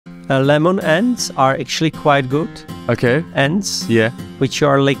lemon ants are actually quite good. Okay. Ants, Yeah. which you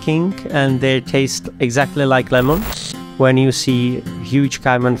are licking, and they taste exactly like lemon. When you see huge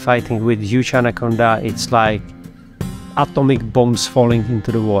caiman fighting with huge anaconda, it's like atomic bombs falling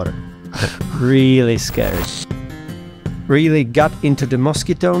into the water. Really scary. Really got into the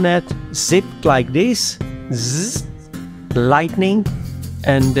mosquito net, zipped like this, zzz, lightning,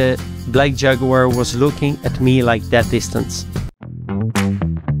 and the black jaguar was looking at me like that distance.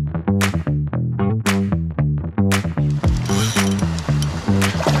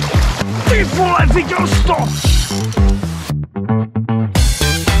 Before I think you'll stop!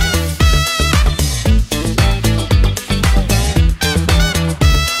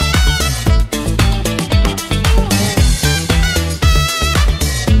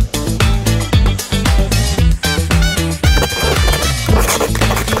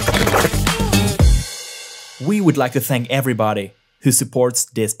 We would like to thank everybody who supports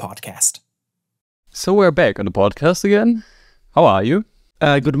this podcast. So we're back on the podcast again. How are you?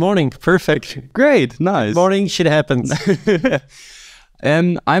 Good morning. Perfect. Great. Nice. Morning, shit happens.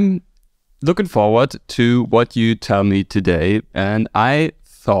 I'm looking forward to what you tell me today. And I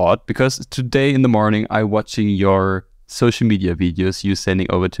thought, because today in the morning, I'm watching your social media videos you sending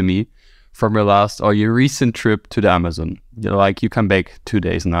over to me from your last or your recent trip to the Amazon. You come back 2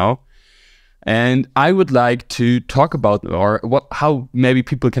 days now. And I would like to talk about how maybe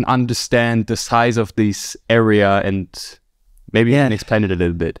people can understand the size of this area, and maybe you can explain it a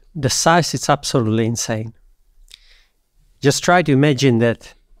little bit. The size is absolutely insane. Just try to imagine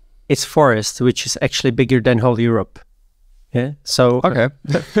that it's forest, which is actually bigger than whole Europe. Yeah. So okay.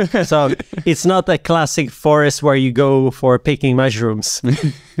 So it's not a classic forest where you go for picking mushrooms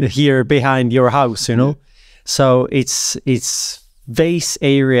here behind your house, you know. So it's vast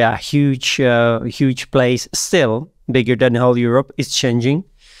area, huge place, still bigger than whole Europe. It's changing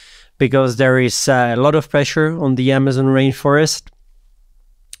because there is a lot of pressure on the Amazon rainforest.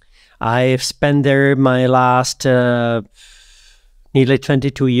 I've spent there my last nearly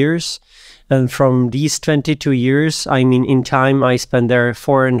 22 years. And from these 22 years, I mean, in time, I spent there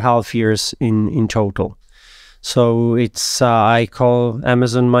 4.5 years in total. So it's, I call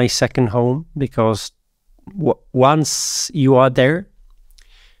Amazon my second home because once you are there,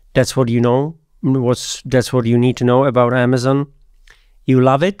 that's what you know. That's what you need to know about Amazon. You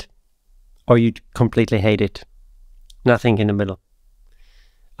love it or you completely hate it. Nothing in the middle.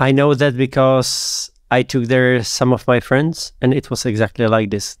 I know that because I took there some of my friends and it was exactly like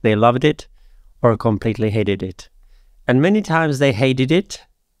this. They loved it or completely hated it. And many times they hated it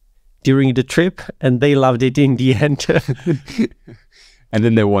during the trip and they loved it in the end. And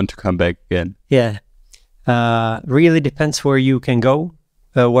then they want to come back again. Yeah. Really depends where you can go,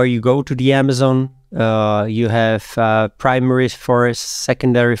 where you go to the Amazon. You have primary forest,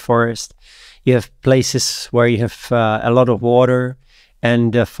 secondary forest. You have places where you have a lot of water,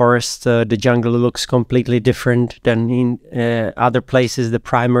 and the forest, the jungle looks completely different than in other places. The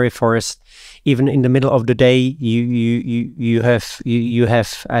primary forest, even in the middle of the day, you have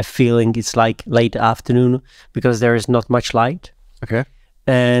a feeling it's like late afternoon because there is not much light. Okay.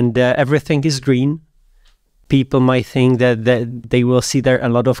 And everything is green. People might think that they will see there a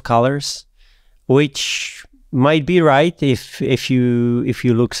lot of colors, which might be right if you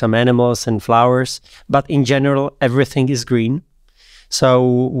look some animals and flowers, but in general everything is green.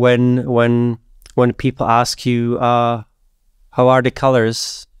 So when people ask you how are the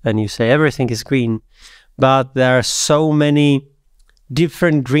colors, and you say everything is green, but there are so many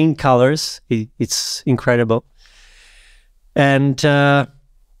different green colors, it's incredible. And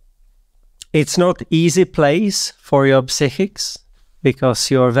it's not easy place for your psychics because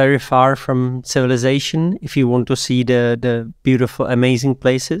you're very far from civilization if you want to see the beautiful, amazing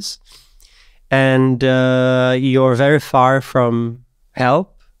places. And you're very far from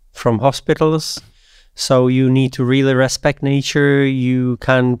help, from hospitals. So you need to really respect nature. You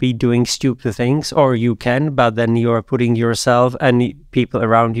can't be doing stupid things, or you can, but then you're putting yourself and people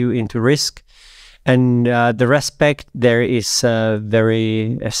around you into risk. And the respect there is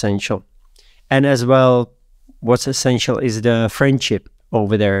very essential. And as well, what's essential is the friendship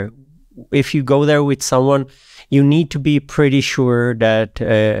over there. If you go there with someone, you need to be pretty sure that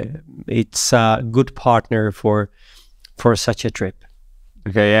it's a good partner for such a trip.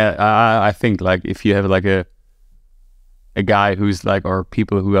 Okay, yeah, I think like if you have like a guy who's like, or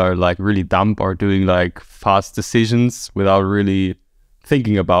people who are like really dumb or doing like fast decisions without really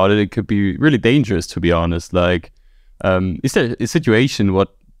thinking about it, it could be really dangerous, to be honest. Like, is there a situation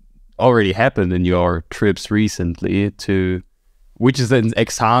what already happened in your trips recently which is an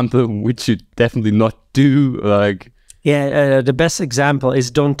example which you definitely not do, like Yeah, the best example is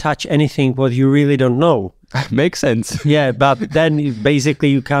don't touch anything what you really don't know. Makes sense. Yeah, but then basically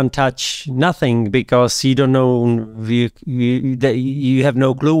you can't touch nothing because you don't know, you have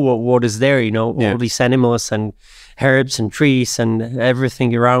no clue what is there, you know, all these animals and herbs and trees and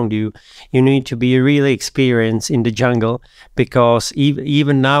everything around you. You need to be really experienced in the jungle because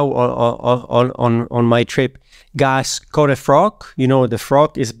even now on my trip, guys caught a frog. You know, the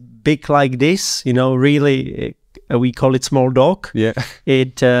frog is big like this, you know, really... we call it small dog. Yeah.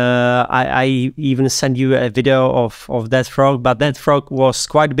 I even sent you a video of that frog, but that frog was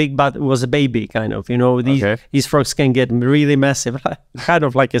quite big, but it was a baby kind of. You know, these frogs can get really massive, kind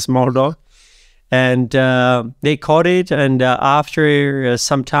of like a small dog. And they caught it, and after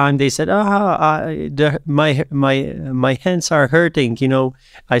some time, they said, my hands are hurting, you know.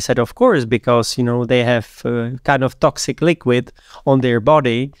 I said, of course, because, you know, they have kind of toxic liquid on their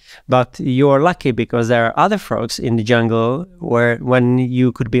body, but you're lucky because there are other frogs in the jungle when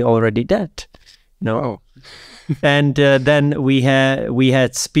you could be already dead, you know. Oh. And then we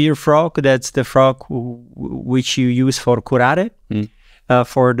had spear frog. That's the frog which you use for curare,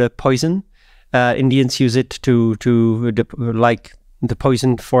 for the poison. Indians use it to like the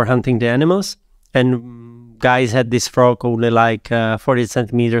poison for hunting the animals, and guys had this frog only like 40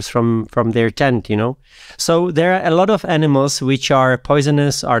 centimeters from their tent, you know. So there are a lot of animals which are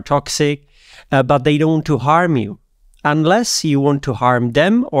poisonous, are toxic, but they don't want to harm you. Unless you want to harm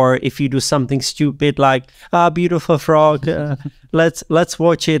them, or if you do something stupid like beautiful frog, let's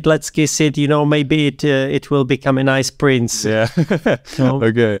watch it, let's kiss it, you know, maybe it will become a nice prince. Yeah.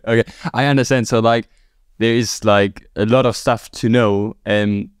 Okay. I understand. So like there is like a lot of stuff to know,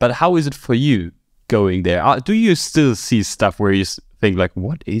 but how is it for you going there? Do you still see stuff where you think like,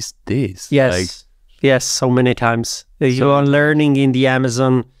 what is this? Yes. Yes, so many times. You are learning in the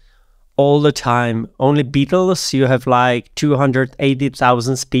Amazon all the time. Only beetles, you have like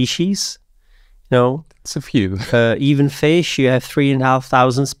 280,000 species. You know, it's a few. Even fish, you have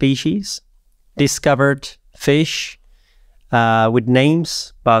 3,500 species. Discovered fish with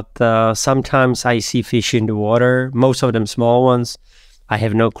names, but sometimes I see fish in the water. Most of them small ones. I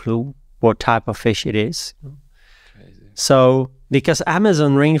have no clue what type of fish it is. Crazy. So, because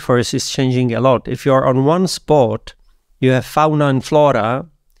Amazon rainforest is changing a lot. If you're on one spot, you have fauna and flora,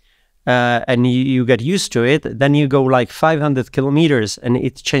 and you get used to it, then you go like 500 kilometers and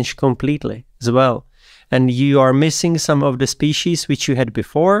it changed completely as well. And you are missing some of the species which you had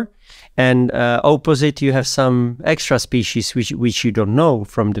before, and opposite you have some extra species which you don't know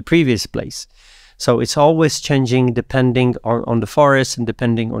from the previous place. So it's always changing depending on the forest and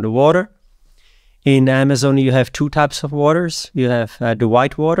depending on the water. In Amazon you have two types of waters. You have the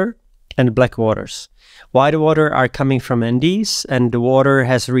white water and black waters. White water are coming from Andes, and the water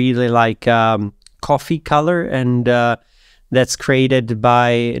has really like coffee color, and that's created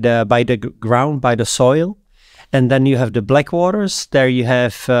by the ground, by the soil. And then you have the black waters. There you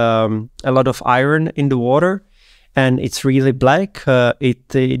have a lot of iron in the water, and it's really black.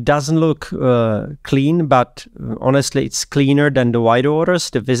 It doesn't look clean, but honestly, it's cleaner than the white waters.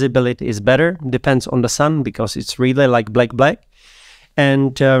 The visibility is better. Depends on the sun because it's really like black.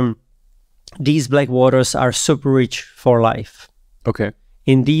 And these black waters are super rich for life. Okay.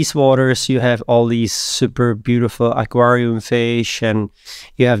 In these waters, you have all these super beautiful aquarium fish, and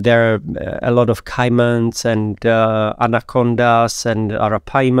you have there a lot of caimans and anacondas and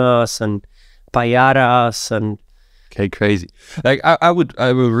arapaimas and payaras and. Okay, crazy. Like I would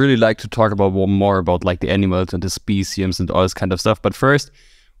really like to talk about more about like the animals and the species and all this kind of stuff. But first,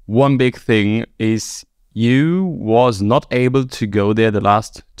 one big thing is you was not able to go there the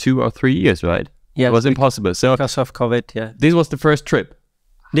last 2 or 3 years, right? Yeah, it was impossible. So because of COVID, yeah. This was the first trip.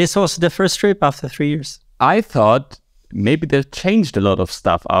 This was the first trip after 3 years. I thought maybe they changed a lot of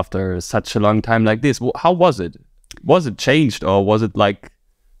stuff after such a long time like this. How was it? Was it changed, or was it like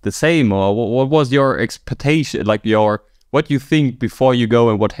the same, or what was your expectation, like what you think before you go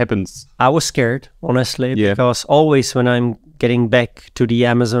and what happens? I was scared, honestly, because always when I'm getting back to the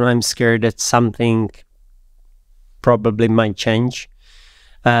Amazon, I'm scared that something probably might change.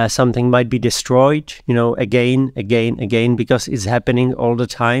 Something might be destroyed, you know, again, because it's happening all the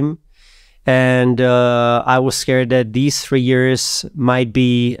time. And I was scared that these 3 years might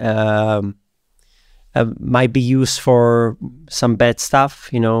be used for some bad stuff,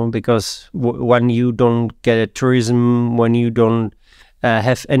 you know, because when you don't get a tourism, when you don't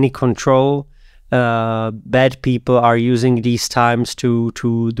have any control, bad people are using these times to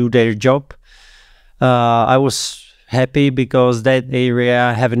do their job. I was happy because that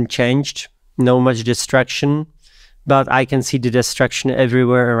area haven't changed, no much destruction, but I can see the destruction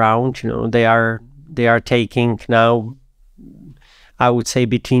everywhere around. You know, they are they are taking now, I would say,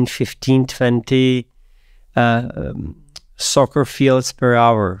 between 15-20 soccer fields per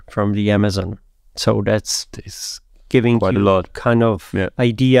hour from the Amazon. So that's giving quite you a lot. kind of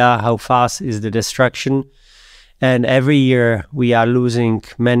idea how fast is the destruction. And every year we are losing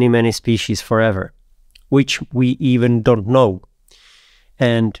many, many species forever, which we even don't know.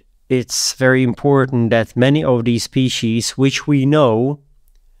 And it's very important that many of these species, which we know,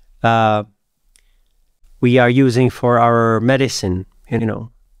 we are using for our medicine, you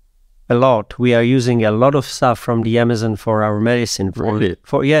know, a lot. We are using a lot of stuff from the Amazon for our medicine.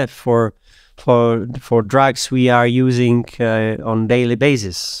 For drugs we are using on daily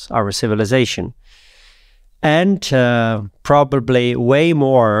basis, our civilization. And probably way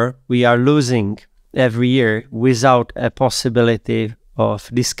more we are losing every year without a possibility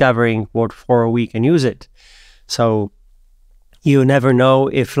of discovering what for we can use it. So you never know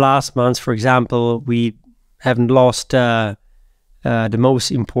if last month, for example, we haven't lost the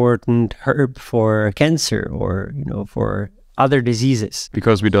most important herb for cancer or, you know, for other diseases.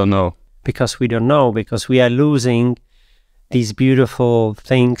 Because we don't know. Because we don't know, because we are losing these beautiful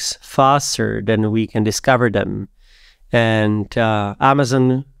things faster than we can discover them. And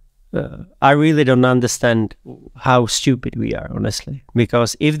Amazon, I really don't understand how stupid we are, honestly.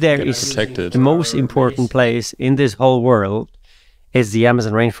 Because if there is the most important place in this whole world is the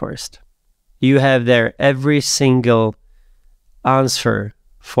Amazon rainforest. You have there every single answer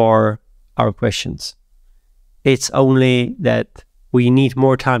for our questions. It's only that we need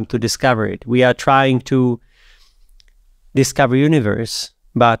more time to discover it. We are trying to discover universe,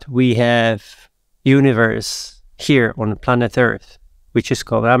 but we have universe here on planet Earth, which is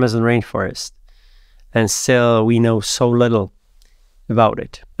called Amazon rainforest. And still we know so little about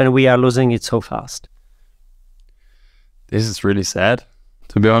it. And we are losing it so fast. This is really sad.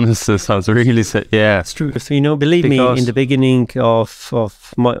 To be honest, this sounds really sad. Yeah, it's true. So, you know, believe me, in the beginning of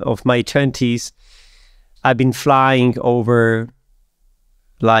my 20s, I've been flying over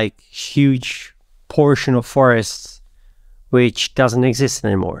like huge portion of forests which doesn't exist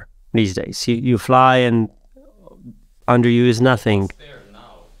anymore these days. You fly and under you is nothing. What's there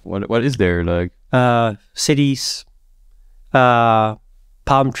now? What is there, like? Cities,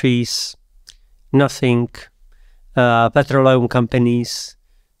 palm trees, nothing, petroleum companies,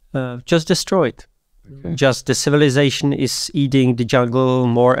 just destroyed. Okay. Just the civilization is eating the jungle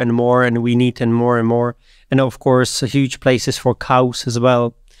more and more, and we need and more. And of course, huge places for cows as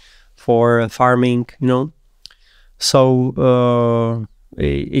well, for farming, you know. So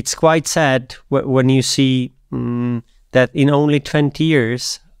it's quite sad when you see that in only 20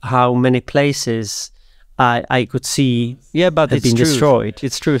 years, how many places I could see, but it's been destroyed.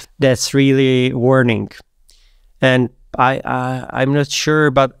 It's true. That's really warning. And I'm not sure,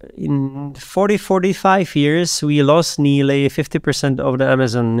 but in 45 years, we lost nearly 50% of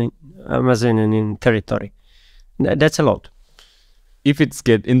the Amazonian territory. That's a lot. If it's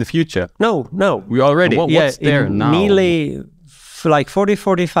get in the future? No. We already? What's there now? Nearly like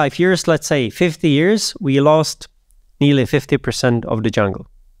 45 years, let's say 50 years, we lost nearly 50% of the jungle.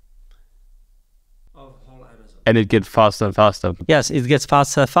 And it gets faster and faster. Yes, it gets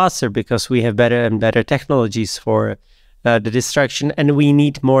faster and faster because we have better and better technologies for the destruction, and we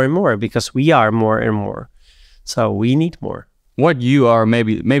need more and more because we are more and more. So we need more. What you are,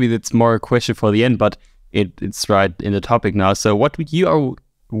 maybe that's more a question for the end, but it's right in the topic now. So what would you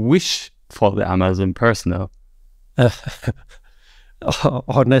wish for the Amazon personal?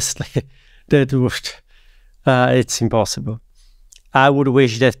 Honestly, that would, it's impossible. I would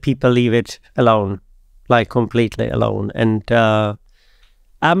wish that people leave it alone. Like completely alone, and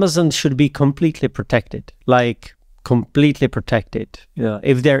Amazon should be completely protected, like completely protected.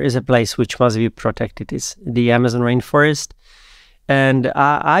 If there is a place which must be protected, it's the Amazon rainforest. And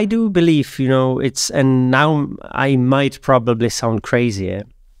I do believe, you know, and now I might probably sound crazy,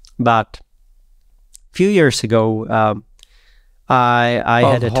 but a few years ago I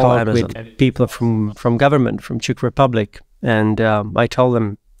had a talk with people from government, from Czech Republic, and I told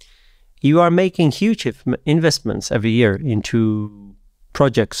them, you are making huge investments every year into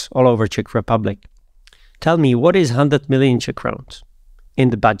projects all over Czech Republic. Tell me, what is 100 million Czech crowns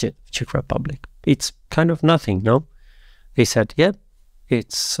in the budget of Czech Republic? It's kind of nothing, no? They said, yeah,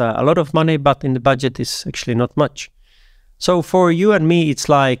 it's a lot of money, but in the budget is actually not much. So for you and me, it's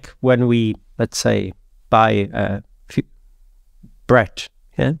like when we, let's say, buy bread,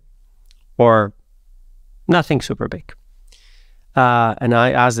 yeah? Or nothing super big. And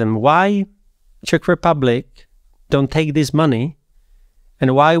I asked them, why Czech Republic don't take this money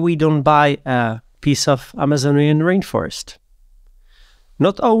and why we don't buy a piece of Amazonian rainforest?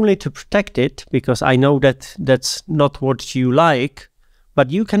 not only to protect it, because I know that that's not what you like,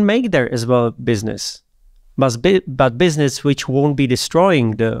 but you can make there as well business, but business which won't be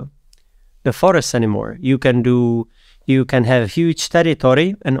destroying the forest anymore. You can have huge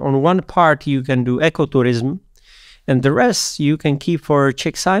territory, and on one part you can do ecotourism, and the rest you can keep for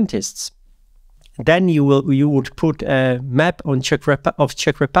Czech scientists. Then you would put a map on Czech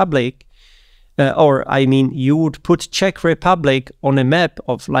Republic, you would put Czech Republic on a map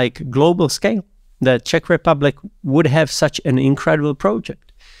of like global scale. The Czech Republic would have such an incredible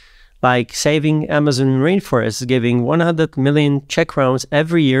project, like saving Amazon rainforest, giving 100 million Czech crowns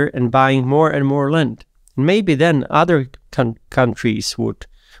every year and buying more and more land. Maybe then other countries would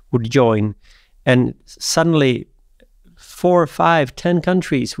join, and suddenly 4, 5, 10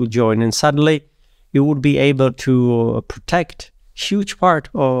 countries would join, and suddenly you would be able to protect huge part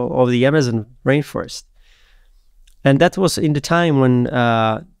of the Amazon rainforest. And that was in the time when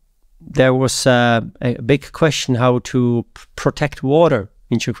there was a big question how to protect water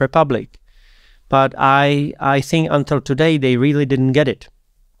in Czech Republic. But I think until today they really didn't get it.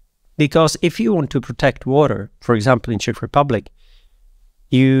 Because if you want to protect water, for example in Czech Republic,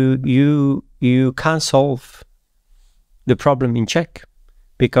 you can't solve the problem in Czech,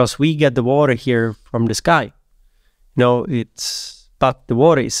 because we get the water here from the sky. But the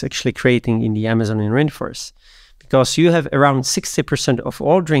water is actually creating in the Amazonian rainforest, because you have around 60% of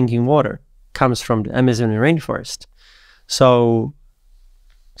all drinking water comes from the Amazonian rainforest. So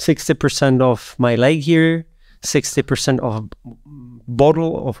 60% of my lake here, 60% of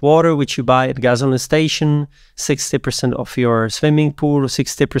bottle of water which you buy at gasoline station, 60% of your swimming pool,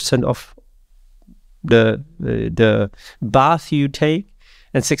 60% of the bath you take,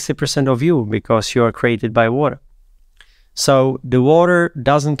 and 60% of you, because you are created by water. So the water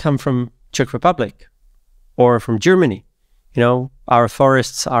doesn't come from Czech Republic or from Germany. Our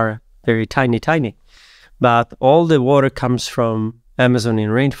forests are very tiny, but all the water comes from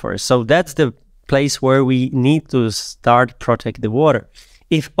Amazonian rainforest. So that's the place where we need to start protect the water,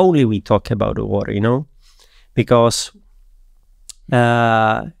 if only we talk about the water, because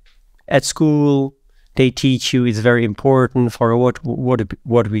at school they teach you it's very important for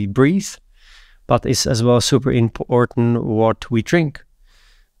what we breathe, but it's as well super important what we drink.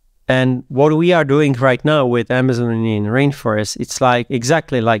 And what we are doing right now with Amazonian rainforest, it's like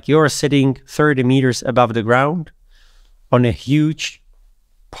exactly like you're sitting 30 meters above the ground on a huge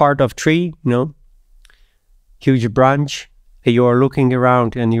part of tree, huge branch. You are looking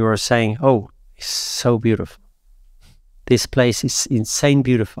around and you are saying, oh, it's so beautiful. This place is insane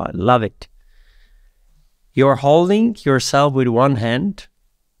beautiful. I love it. You're holding yourself with one hand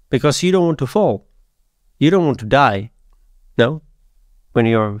because you don't want to fall. You don't want to die, when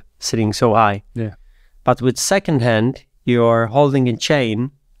you're sitting so high. Yeah. But with second hand, you're holding a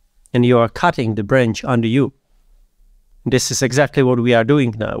chain and you are cutting the branch under you. This is exactly what we are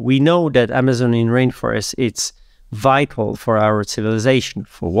doing now. We know that Amazonian rainforest, it's vital for our civilization,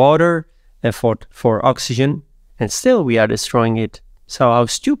 for water and for oxygen, and still we are destroying it. So how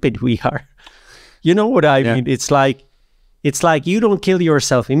stupid we are. You know what I mean? It's like you don't kill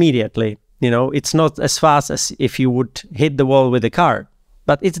yourself immediately. It's not as fast as if you would hit the wall with a car,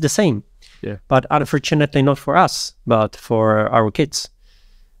 but it's the same. Yeah. But unfortunately not for us, but for our kids.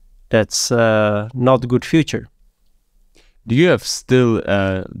 That's not a good future. Do you still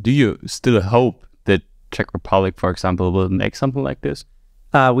hope that Czech Republic, for example, will make something like this?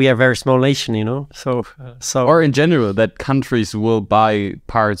 We are a very small nation, so or in general, that countries will buy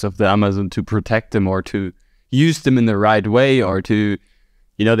parts of the Amazon to protect them or to use them in the right way, or to,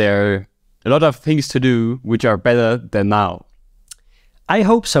 there are a lot of things to do which are better than now. I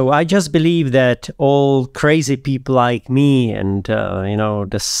hope so. I just believe that all crazy people like me and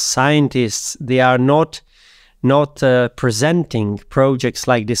the scientists, they are not presenting projects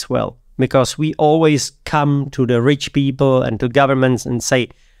like this well, because we always come to the rich people and to governments and say,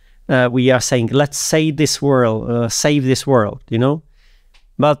 we are saying, let's save this world,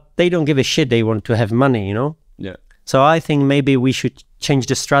 but they don't give a shit. They want to have money, Yeah. So I think maybe we should change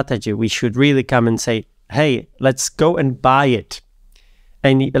the strategy. We should really come and say, hey, let's go and buy it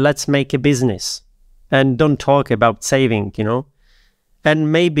and let's make a business and don't talk about saving,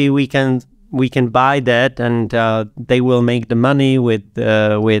 and maybe we can buy that, and they will make the money with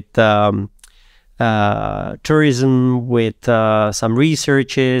tourism, with some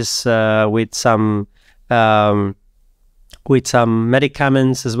researches, with some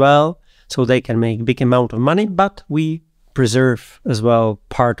medicaments as well, so they can make big amount of money. But we preserve as well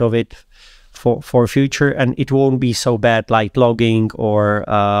part of it for future, and it won't be so bad like logging or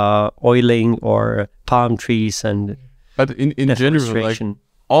oiling or palm trees and. But in general, like, frustration.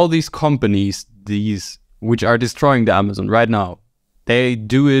 all these companies, these which are destroying the Amazon right now, they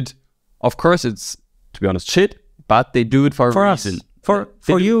do it. Of course, it's, to be honest, shit, but they do it for a us, reason. for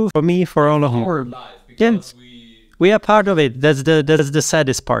you, for me, for all of Our them. life, Yeah. because We are part of it. That's the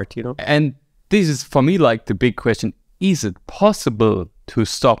saddest part, you know. and this is for me like the big question: is it possible to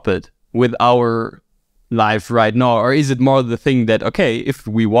stop it with our life right now, or is it more the thing that, okay, if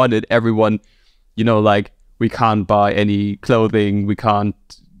we want it, everyone, you know, like, we can't buy any clothing, we can't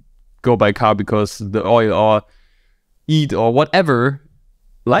go by car because the oil, or eat or whatever.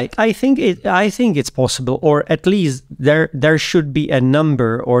 Like, I think it's possible, or at least there should be a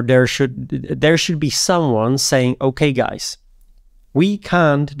number, or there should be someone saying, okay, guys, we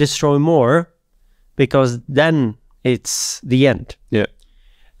can't destroy more, because then it's the end. yeah,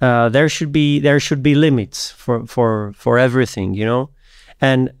 There should be limits for everything, you know.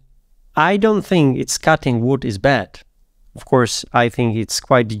 And I don't think it's cutting wood is bad. Of course, I think it's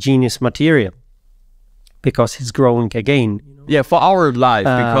quite a genius material, because it's growing again. yeah, for our life,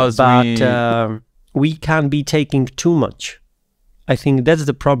 because we can't be taking too much. I think that's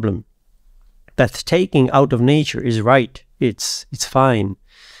the problem. That taking out of nature is right. It's fine.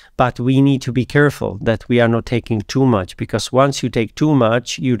 But we need to be careful that we are not taking too much, because once you take too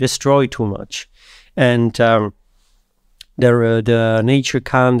much, you destroy too much. And the nature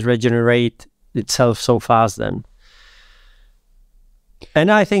can't regenerate itself so fast then.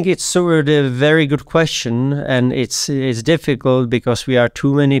 And I think it's sort of a very good question, and it's difficult because we are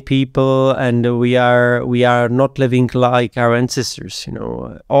too many people, and we are not living like our ancestors. You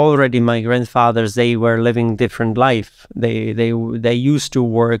know, already my grandfathers, they were living different life. They used to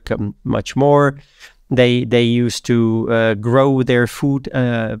work much more. They used to grow their food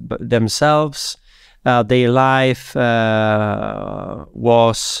themselves. Their life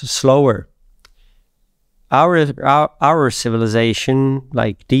was slower. Our civilization,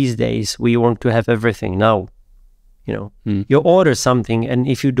 like these days, we want to have everything now. You know, you order something, and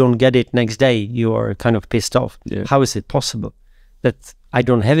if you don't get it next day, you are kind of pissed off. Yeah. How is it possible that I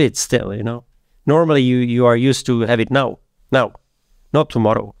don't have it still? You know, normally you are used to have it now, not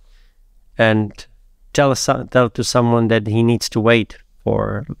tomorrow, and tell to someone that he needs to wait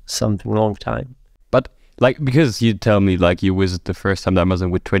for something long time. but like, because you tell me like you visited the first time the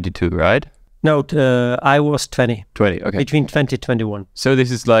Amazon with 22, right? No, I was 20, 20, okay. between 20 and 21. So this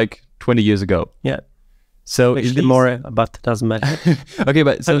is like 20 years ago. Yeah, So in actually these- more, but it doesn't matter. okay,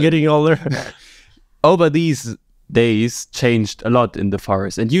 but so I'm getting older. over these days changed a lot in the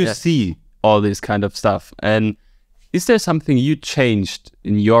forest, and you Yes. see all this kind of stuff. And is there something you changed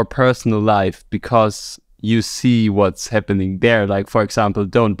in your personal life because you see what's happening there? Like, for example,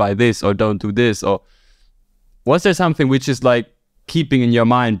 don't buy this or don't do this, or was there something which is like keeping in your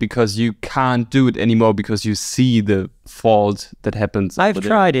mind because you can't do it anymore because you see the fault that happens? I've over there?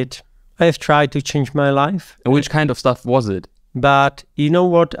 tried it. I've tried to change my life. And which kind of stuff was it? But you know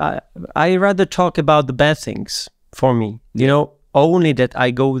what? I rather talk about the bad things for me. You know, only that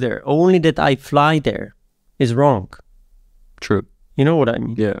I go there, only that I fly there is wrong. True. You know what I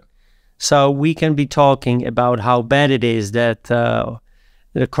mean? Yeah. So we can be talking about how bad it is that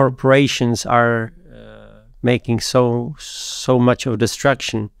the corporations are making so much of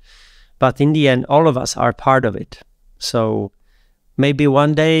destruction. But in the end, all of us are part of it. So maybe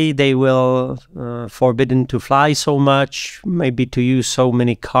one day they will forbidden to fly so much, maybe to use so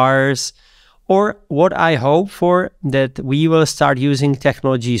many cars. Or what I hope for, that we will start using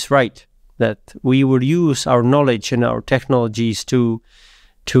technologies right, that we will use our knowledge and our technologies to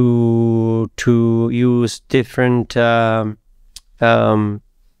use different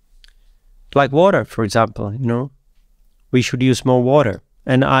like water, for example. You know, we should use more water,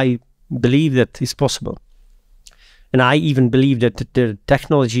 and I believe that is possible. And I even believe that the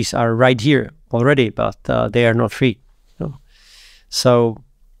technologies are right here already, but they are not free. You know? So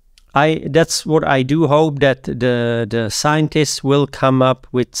that's what I do hope, that the scientists will come up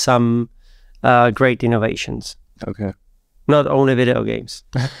with some great innovations. Okay. Not only video games.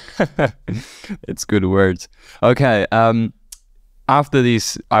 It's good words. Okay. After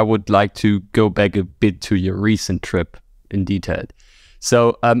this, I would like to go back a bit to your recent trip in detail.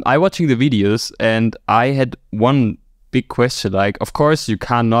 So I watching the videos, and I had one big question. Like, of course, you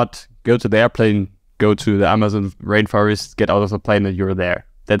cannot go to the airplane, go to the Amazon rainforest, get out of the plane, and you're there.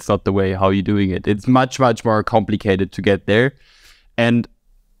 That's not the way how you're doing it. It's much, much more complicated to get there. And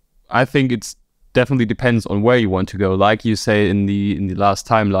I think it's definitely depends on where you want to go. Like you say in the last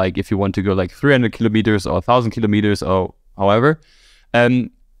time, like if you want to go like 300 kilometers or 1,000 kilometers or however.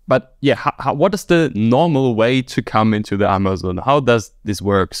 But yeah, what is the normal way to come into the Amazon? How does this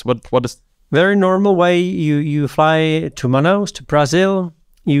works? What is Very normal way. You fly to Manaus, to Brazil.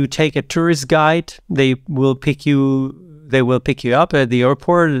 You take a tourist guide. They will pick you up at the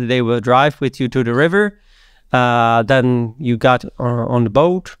airport. They will drive with you to the river. Then you got on the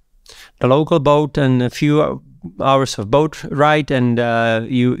boat, the local boat, and a few hours of boat ride, and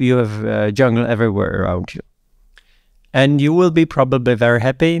you have jungle everywhere around you. And you will be probably very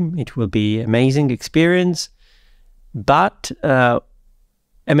happy. It will be amazing experience, but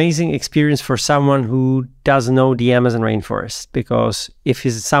amazing experience for someone who doesn't know the Amazon rainforest. Because if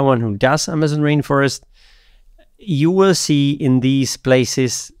it's someone who does Amazon rainforest, you will see in these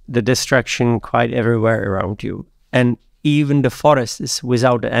places the destruction quite everywhere around you. And even the forest is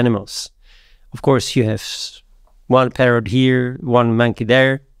without the animals. Of course, you have one parrot here, one monkey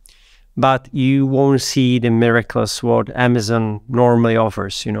there, but you won't see the miracles what Amazon normally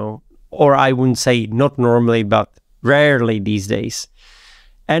offers, you know. Or I wouldn't say not normally, but rarely these days.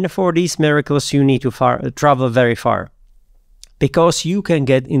 And for these miracles, you need to travel very far, because you can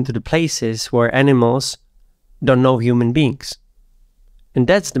get into the places where animals don't know human beings. And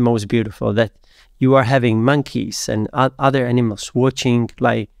that's the most beautiful, that you are having monkeys and other animals watching,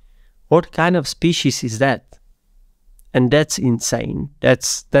 like, what kind of species is that? And that's insane.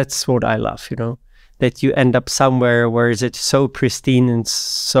 That's what I love, you know, that you end up somewhere where is it so pristine and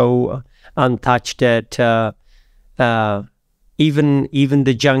so untouched that even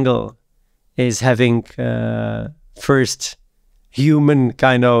the jungle is having first human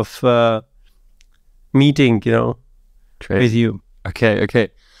kind of meeting, you know, with you. Okay.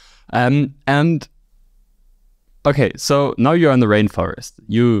 And okay, so now you're in the rainforest.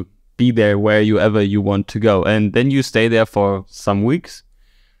 You be there wherever you want to go, and then you stay there for some weeks.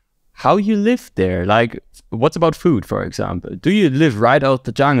 How you live there? Like, what's about food, for example? Do you live right out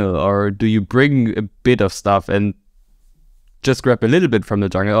the jungle, or do you bring a bit of stuff and just grab a little bit from the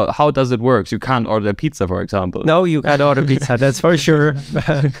jungle? How does it work? You can't order pizza, for example. No, you can't order pizza, that's for sure.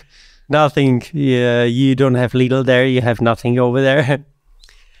 Nothing. Yeah, you don't have Lidl there. You have nothing over there.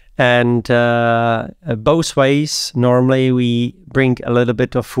 And both ways, normally we bring a little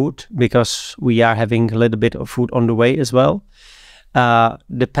bit of food, because we are having a little bit of food on the way as well.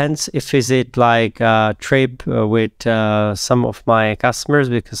 Depends if is it like a trip with some of my customers,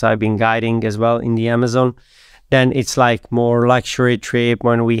 because I've been guiding as well in the Amazon. Then it's like more luxury trip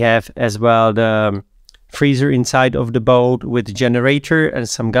when we have as well the freezer inside of the boat with the generator and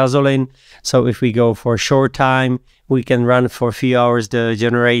some gasoline. So if we go for a short time, we can run for a few hours the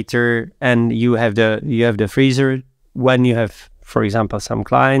generator, and you have the freezer when you have, for example, some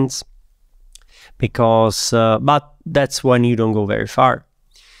clients. Because but that's when you don't go very far.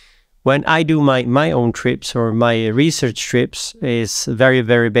 When I do my own trips or my research trips, is very,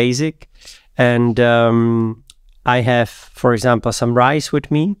 very basic. And I have, for example, some rice with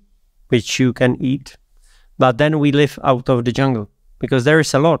me, which you can eat. But then we live out of the jungle, because there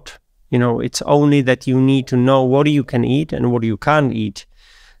is a lot. You know, it's only that you need to know what you can eat and what you can't eat.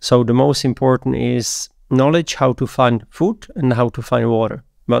 So the most important is knowledge how to find food and how to find water.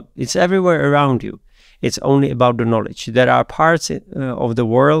 But it's everywhere around you. It's only about the knowledge. There are parts of the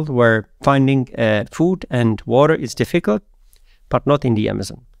world where finding food and water is difficult, but not in the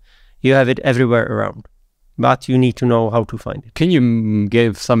Amazon. You have it everywhere around, but you need to know how to find it. Can you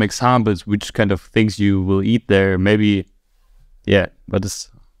give some examples which kind of things you will eat there? Maybe, yeah, what is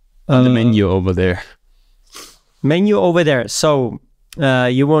on the menu over there? Menu over there. So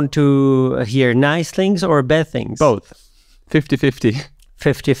you want to hear nice things or bad things? Both. 50-50.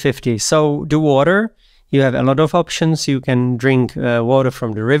 50-50. So the water, you have a lot of options. You can drink water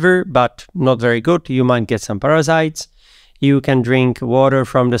from the river, but not very good. You might get some parasites. You can drink water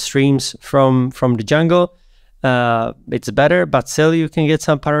from the streams from the jungle. It's better, but still you can get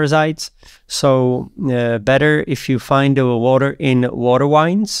some parasites. So better if you find the water in water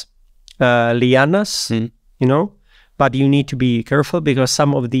wines, lianas, you know. But you need to be careful, because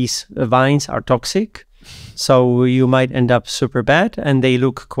some of these vines are toxic. So you might end up super bad, and they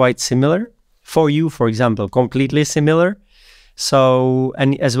look quite similar. For you, for example, completely similar. So,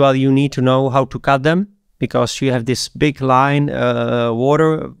 and as well, you need to know how to cut them, because you have this big line,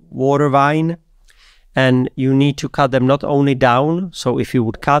 water vine, and you need to cut them not only down. So if you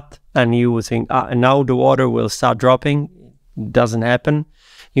would cut and you would think, now the water will start dropping, it doesn't happen.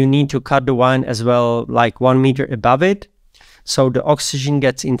 You need to cut the vine as well, like 1 meter above it. So the oxygen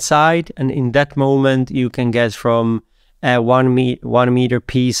gets inside, and in that moment you can get from a 1 meter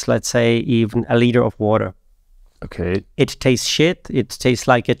piece, let's say, even a liter of water. Okay. It tastes shit. It tastes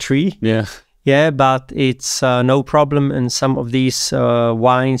like a tree. Yeah. Yeah, but it's no problem. And some of these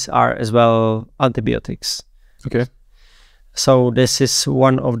wines are as well antibiotics. Okay. So this is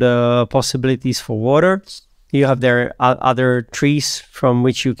one of the possibilities for water. You have there other trees from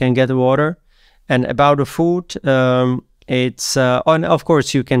which you can get water. And about the food, it's and of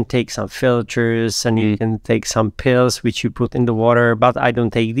course you can take some filters and you can take some pills which you put in the water, but I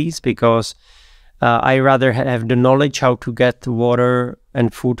don't take these because I rather have the knowledge how to get water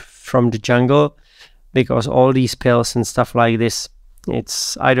and food from the jungle, because all these pills and stuff like this,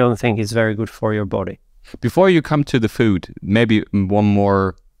 I don't think it's very good for your body. Before you come to the food, maybe one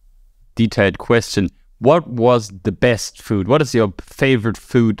more detailed question. What was the best food? What is your favorite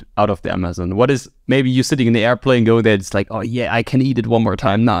food out of the Amazon? What is, maybe you're sitting in the airplane going there, it's like, oh yeah, I can eat it one more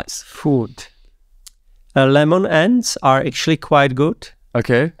time. Nice. Food. Lemon ends are actually quite good.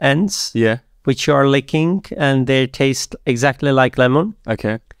 Okay. Ends. Yeah. Which you are licking and they taste exactly like lemon.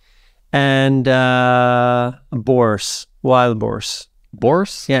 Okay. And boars, wild boars.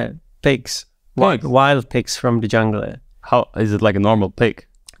 Boars? Yeah, pigs. Pigs? Wild pigs from the jungle. How is it like a normal pig?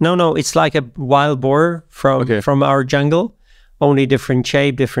 No, it's like a wild boar from our jungle, only different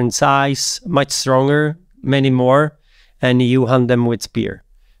shape, different size, much stronger, many more, and you hunt them with spear.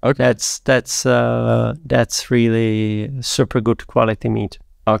 Okay, that's really super good quality meat.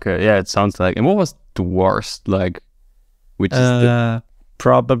 Okay, yeah, it sounds like. And what was the worst? Like, which is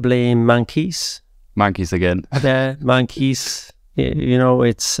probably monkeys. Monkeys again. The monkeys, you know,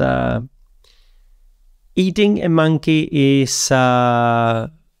 it's eating a monkey is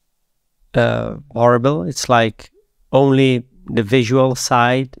horrible. It's like only the visual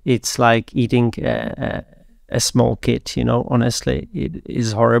side. It's like eating a small kid, you know, honestly. It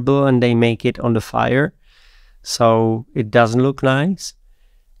is horrible, and they make it on the fire, so it doesn't look nice.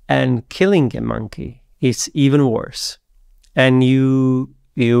 And killing a monkey is even worse. And you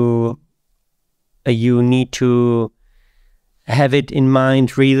need to have it in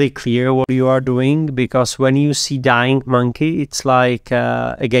mind really clear what you are doing, because when you see dying monkey, it's like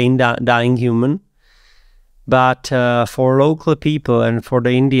again dying human. But for local people and for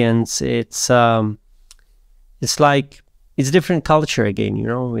the Indians, it's like it's different culture again, you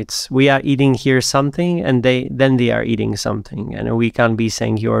know. We are eating here something, and then they are eating something, and we can't be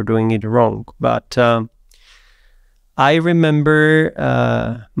saying you are doing it wrong. But I remember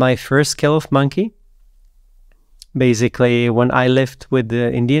my first kill of monkey. Basically, when I lived with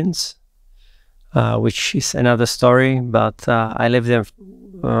the Indians, which is another story, but I lived there,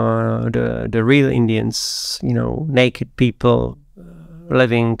 the real Indians, you know, naked people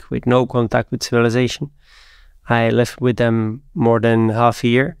living with no contact with civilization. I lived with them more than half a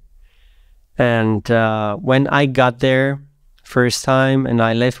year. And when I got there first time and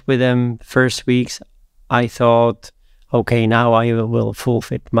I lived with them first weeks, I thought, okay, now I will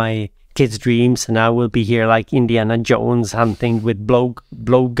fulfill my kids' dreams, and I will be here like Indiana Jones hunting with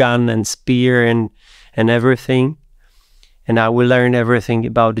blowgun and spear and everything, and I will learn everything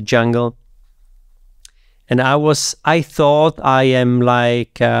about the jungle. And I thought I'm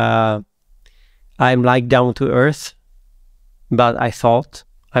like down to earth, but I thought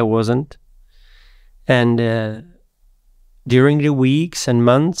I wasn't. And during the weeks and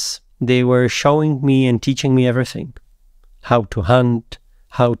months, they were showing me and teaching me everything: how to hunt,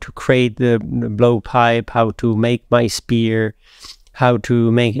 how to create the blowpipe, how to make my spear, how to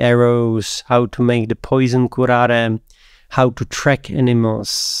make arrows, how to make the poison curare, how to track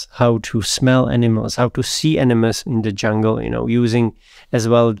animals, how to smell animals, how to see animals in the jungle, you know, using as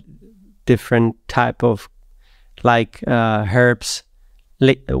well different type of like herbs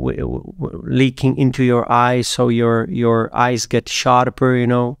leaking into your eyes, so your eyes get sharper, you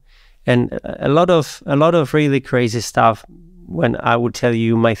know, and a lot of really crazy stuff. When I would tell you,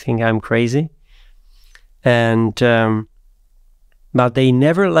 you might think I'm crazy. And but they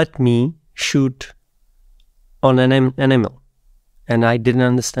never let me shoot on an animal, and I didn't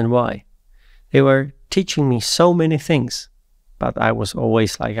understand why. They were teaching me so many things, but I was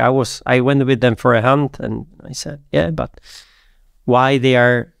always like, I went with them for a hunt, and I said, yeah, but why they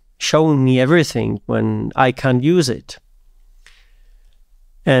are showing me everything when I can't use it?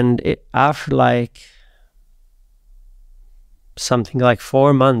 And after like something like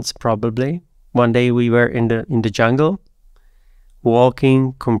 4 months probably, one day we were in the jungle,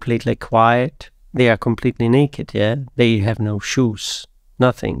 walking completely quiet. They are completely naked, yeah. They have no shoes,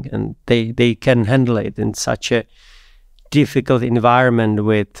 nothing, and they can handle it in such a difficult environment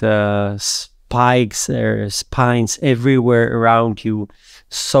with spikes or spines everywhere around you,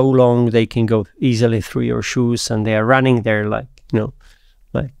 so long they can go easily through your shoes, and they are running there like, you know,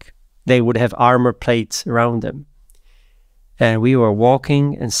 like they would have armor plates around them. And we were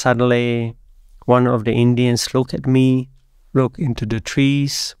walking, and suddenly one of the Indians looked at me, looked into the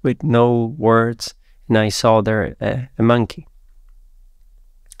trees with no words, and I saw there a monkey.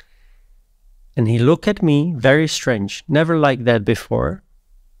 And he looked at me, very strange, never like that before.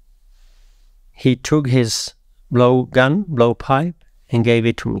 He took his blowpipe, and gave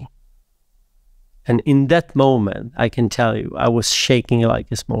it to me. And in that moment, I can tell you, I was shaking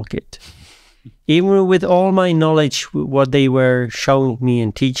like a small kid. Even with all my knowledge, what they were showing me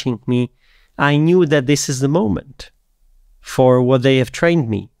and teaching me, I knew that this is the moment for what they have trained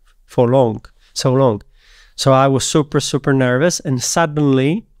me for so long. So I was super, super nervous, and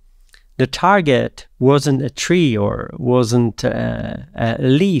suddenly the target wasn't a tree or wasn't a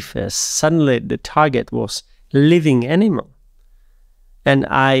leaf. Suddenly the target was living animal. And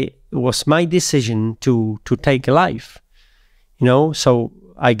it was my decision to take a life, so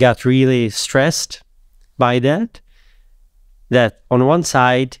I got really stressed by that on one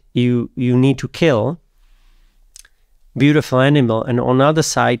side, you need to kill beautiful animal, and on the other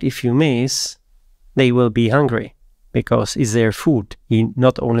side, if you miss, they will be hungry because it's their food,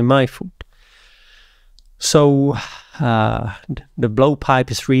 not only my food. So the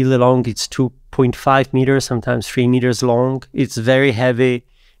blowpipe is really long. It's 2.5 meters, sometimes 3 meters long. It's very heavy,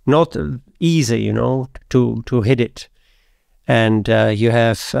 not easy, to hit it. And you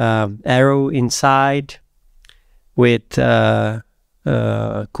have arrow inside with curare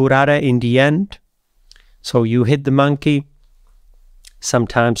in the end. So you hit the monkey.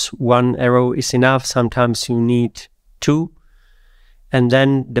 Sometimes one arrow is enough. Sometimes you need 2. And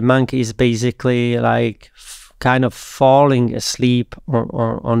then the monkey is basically like kind of falling asleep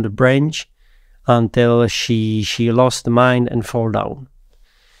on the branch until she lost the mind and fall down.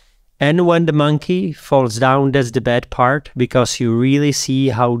 And when the monkey falls down, that's the bad part, because you really see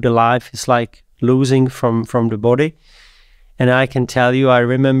how the life is like losing from the body. And I can tell you, I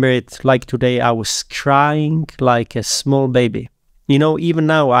remember it like today, I was crying like a small baby. Even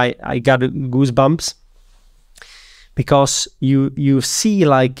now I got goosebumps, because you see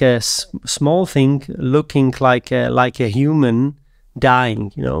like a small thing looking like a human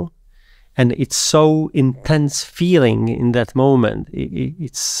dying, and it's so intense feeling in that moment.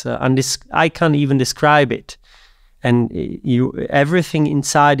 It's I can't even describe it. And everything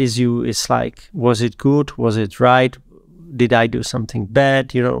inside is like, was it good? Was it right? Did I do something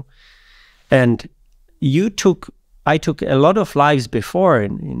bad? And I took a lot of lives before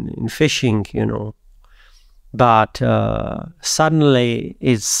in fishing, but suddenly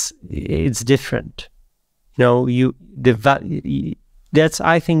it's different. That's,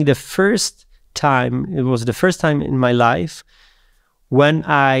 I think, the first time. It was the first time in my life when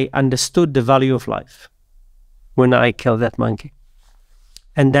I understood the value of life, when I killed that monkey.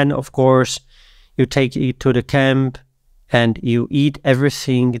 And then, of course, you take it to the camp and you eat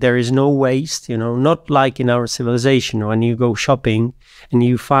everything. There is no waste, not like in our civilization when you go shopping and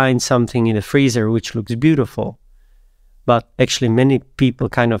you find something in the freezer which looks beautiful. But actually many people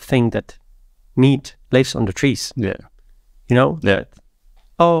kind of think that meat lives on the trees. Yeah. Yeah.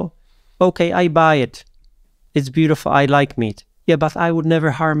 Oh, okay, I buy it. It's beautiful. I like meat. Yeah, but I would never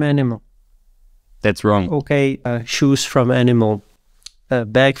harm animal. That's wrong. Okay, shoes from animal,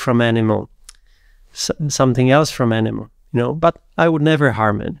 bag from animal, something else from animal, but I would never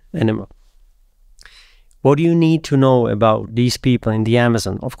harm an animal. What do you need to know about these people in the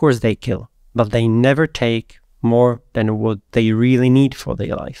Amazon? Of course they kill, but they never take more than what they really need for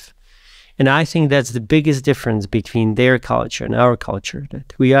their life. And I think that's the biggest difference between their culture and our culture,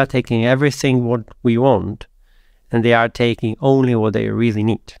 that we are taking everything what we want, and they are taking only what they really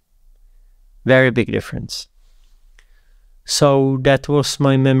need. Very big difference. So that was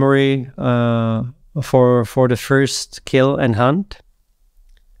my memory for the first kill and hunt.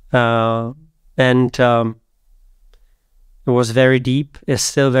 And it was very deep. It's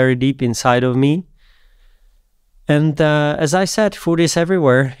still very deep inside of me. And as I said, food is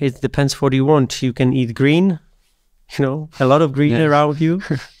everywhere. It depends what you want. You can eat green, a lot of green around you.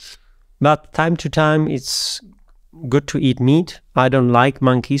 But time to time, it's good to eat meat. I don't like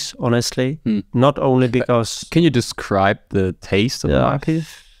monkeys, honestly. Not only because... Can you describe the taste of the monkey?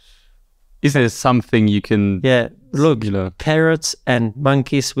 Is there something you can... Yeah, look, parrots and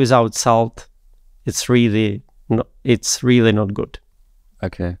monkeys without salt, it's really not good.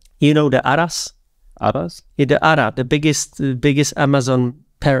 Okay. The aras? Aras? Yeah, the ara, the biggest Amazon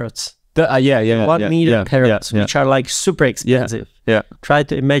parrots. 1 meter parrots, which are like super expensive. Yeah. Try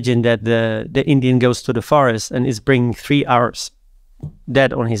to imagine that the Indian goes to the forest and is bringing 3 hours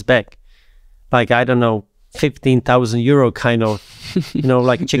dead on his back. Like, I don't know, 15,000 euro kind of,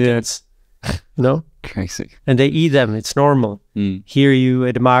 like chickens, Crazy. And they eat them. It's normal. Here you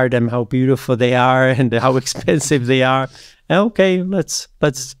admire them, how beautiful they are and how expensive they are. Okay, let's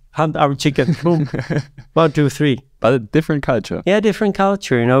hunt our chicken. Boom. 1, 2, 3. But a different culture. Yeah, different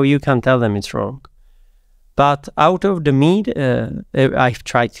culture. You know, you can't tell them it's wrong. But out of the meat, I've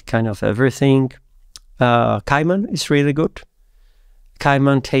tried kind of everything. Cayman is really good.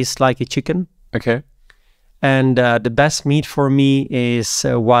 Cayman tastes like a chicken. Okay. And the best meat for me is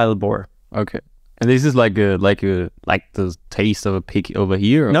wild boar. Okay. And this is like the taste of a pig over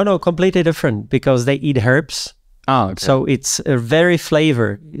here? Or? No, completely different because they eat herbs. Ah, okay. So it's a very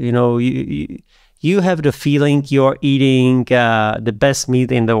flavor. You know, you have the feeling you're eating the best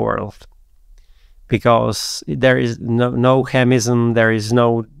meat in the world because there is no chemism. There is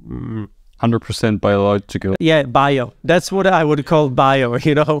no 100% biological. Yeah, bio. That's what I would call bio.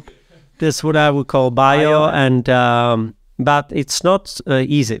 You know, that's what I would call bio. And but it's not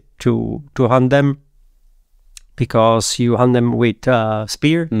easy to hunt them because you hunt them with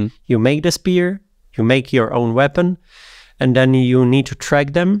spear. You make the spear. You make your own weapon, and then you need to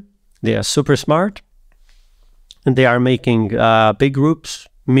track them. They are super smart, and they are making big groups,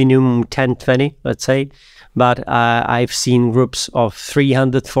 minimum 10, 20, let's say. But I've seen groups of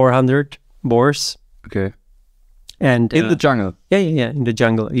 300, 400 boars. Okay. And in the jungle? Yeah, in the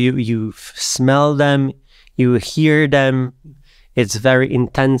jungle. You smell them, you hear them. It's very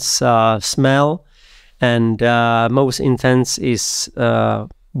intense smell, and most intense is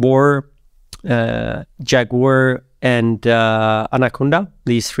boar, jaguar, and anaconda.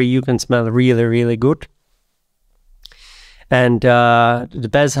 These three you can smell really, really good. And the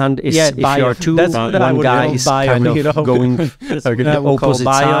best hunt is if you're two, one guy is kind of going the opposite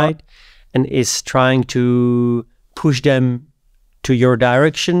side and is trying to push them to your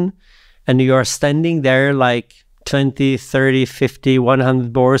direction, and you are standing there like 20, 30, 50,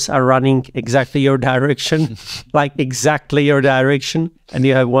 100 boars are running exactly your direction, like exactly your direction, and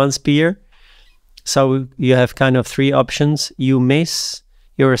you have one spear. So you have kind of three options. You miss,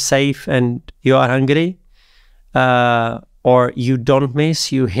 you're safe, and you are hungry. Or you don't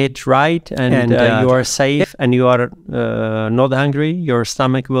miss, you hit right, and you are safe, and you are not hungry. Your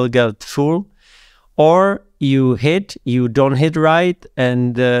stomach will get full. Or you hit, you don't hit right,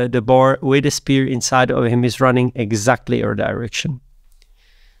 and the boar with the spear inside of him is running exactly your direction.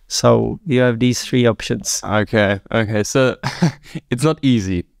 So you have these three options. Okay. So it's not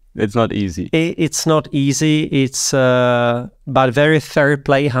easy. It's not easy. It's not easy. It's but very fair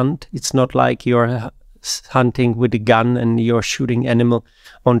play hunt. It's not like you're hunting with a gun and you're shooting animal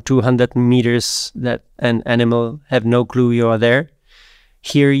on 200 meters that an animal have no clue you are there.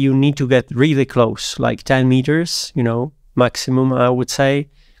 Here you need to get really close, like 10 meters, you know, maximum, I would say.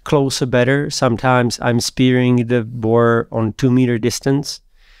 Closer better. Sometimes I'm spearing the boar on 2 meter distance,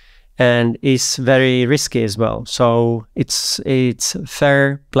 and it's very risky as well. So it's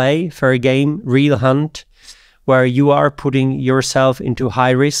fair play, fair game, real hunt, where you are putting yourself into high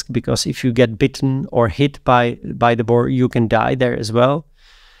risk, because if you get bitten or hit by the boar, you can die there as well.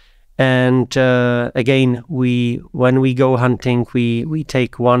 And again, when we go hunting, we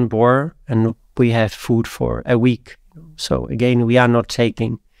take one boar and we have food for a week. So again, we are not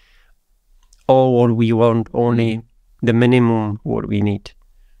taking all what we want, only the minimum what we need.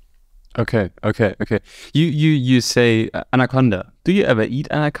 Okay. You say anaconda. Do you ever eat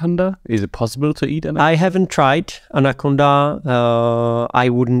anaconda? Is it possible to eat anaconda? I haven't tried anaconda. I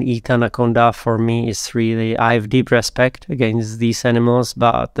wouldn't eat anaconda. For me, it's really, I have deep respect against these animals,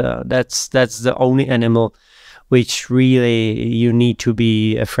 but that's the only animal which really you need to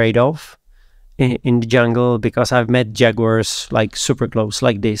be afraid of in the jungle, because I've met jaguars like super close,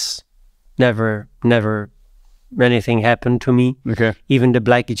 like this. Never anything happened to me. Okay. Even the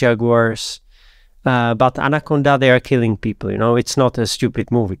black jaguars. But anaconda, they are killing people, you know. It's not a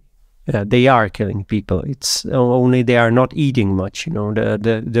stupid movie. They are killing people. It's only they are not eating much, you know.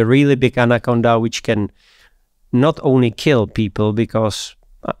 The really big anaconda, which can not only kill people, because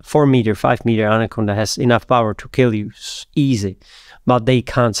 4 meter, 5 meter anaconda has enough power to kill you easy, but they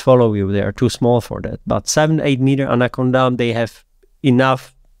can't swallow you. They are too small for that. But 7, 8 meter anaconda, they have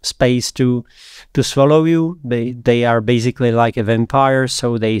enough space to swallow you. They are basically like a vampire,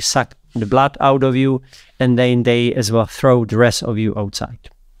 so they suck the blood out of you, and then they as well throw the rest of you outside.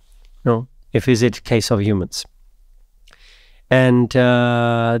 No, if is it case of humans. And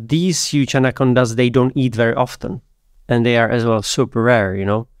these huge anacondas, they don't eat very often, and they are as well super rare, you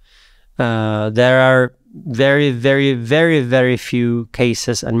know. There are very few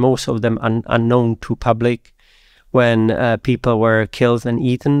cases, and most of them unknown to public, when people were killed and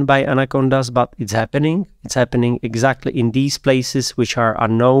eaten by anacondas, but it's happening. It's happening exactly in these places which are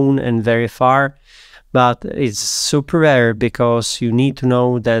unknown and very far, but it's super rare, because you need to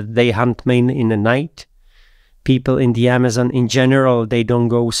know that they hunt mainly in the night. people in the Amazon in general, they don't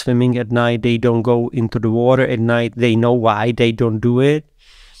go swimming at night. They don't go into the water at night. They know why they don't do it.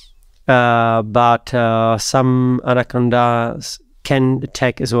 But some anacondas can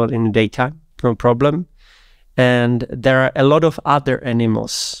attack as well in the daytime, no problem. And there are a lot of other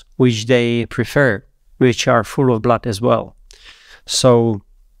animals which they prefer, which are full of blood as well. So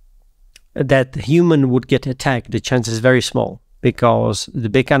that human would get attacked, the chance is very small, because the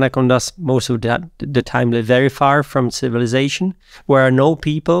big anacondas most of the time live very far from civilization, where are no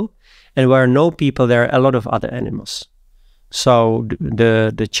people, and where are no people, there are a lot of other animals. So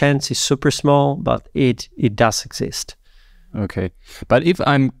the chance is super small, but it does exist. Okay, but if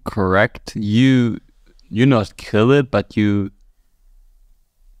I'm correct, you not kill it, but you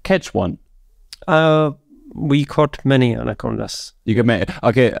catch one. We caught many anacondas. You can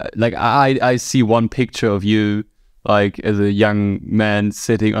okay. Like I see one picture of you, like as a young man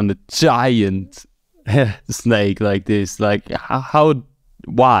sitting on a giant snake like this. Like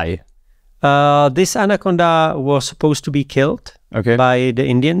why? This anaconda was supposed to be killed by the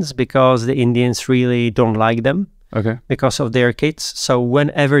Indians, because the Indians really don't like them. Okay. Because of their kids. So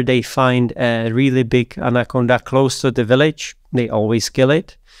whenever they find a really big anaconda close to the village, they always kill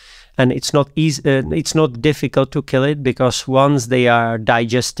it. And it's not easy. It's not difficult to kill it, because once they are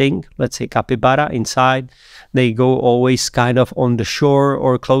digesting, let's say capybara inside, they go always kind of on the shore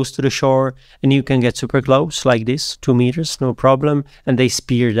or close to the shore, and you can get super close like this, 2 meters, no problem, and they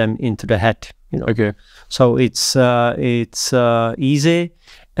spear them into the head. You know. Okay. So it's easy,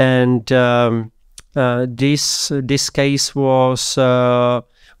 and this case was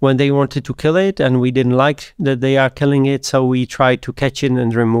when they wanted to kill it, and we didn't like that they are killing it, so we tried to catch it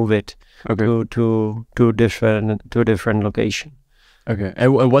and remove it to different location. Okay,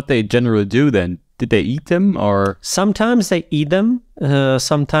 and what they generally do then? Did they eat them, or sometimes they eat them,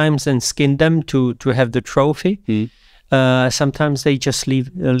 sometimes then skin them to have the trophy. Sometimes they just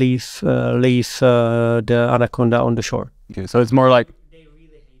leave the anaconda on the shore. Okay, so it's more like they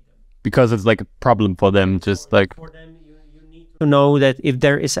really hate them because it's like a problem for them, just like for them. You need to know that if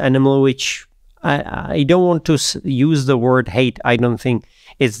there is animal which I don't want to use the word hate. I don't think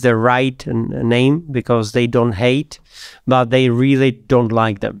it's the right name, because they don't hate, but they really don't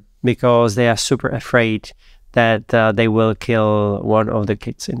like them, because they are super afraid that they will kill one of the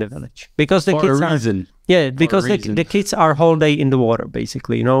kids in the village. Because the kids reason. Because the kids are whole day in the water,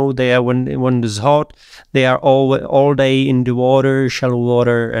 basically. You know, they are when it's hot, they are all day in the water, shallow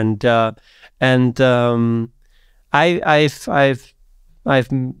water, and I've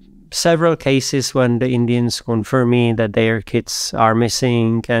several cases when the Indians confirm me that their kids are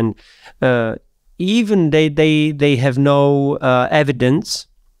missing, and even they have no evidence.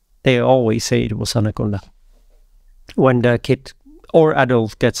 They always say it was anaconda. When the kid or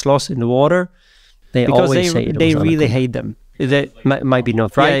adult gets lost in the water, they always say it was anaconda. They really hate them. That might be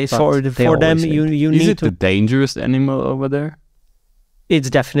not right. Yeah, for them, you need to. Is it a dangerous animal over there? It's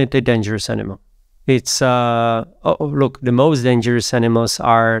definitely a dangerous animal. It's look, the most dangerous animals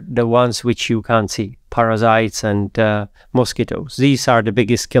are the ones which you can't see: parasites and mosquitoes. These are the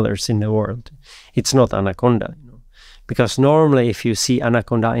biggest killers in the world. It's not anaconda, you know, because normally if you see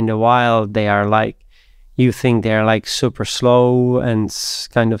anaconda in the wild, they are like, you think they are like super slow and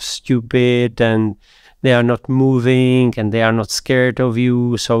kind of stupid, and they are not moving, and they are not scared of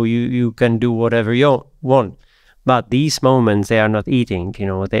you, so you can do whatever you want. But these moments, they are not eating, you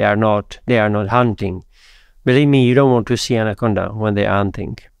know, they are not hunting. Believe me, you don't want to see anaconda when they are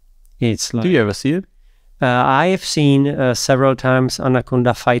hunting. It's like, do you ever see it? I have seen several times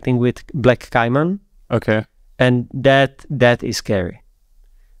anaconda fighting with black caiman. Okay. And that is scary.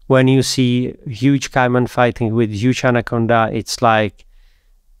 When you see huge caiman fighting with huge anaconda, it's like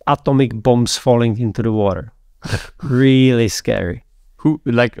atomic bombs falling into the water. Really scary.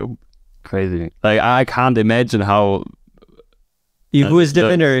 Crazy. Like, I can't imagine how. Who is the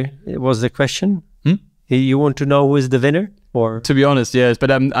winner? Was the question? You want to know who is the winner, or? To be honest, yes,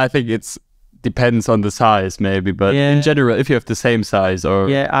 but I think it's depends on the size, maybe. But in general, if you have the same size, or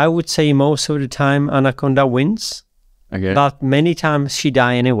I would say most of the time anaconda wins. Okay. But many times she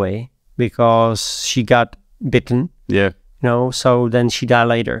die anyway because she got bitten. Yeah. You know, so then she die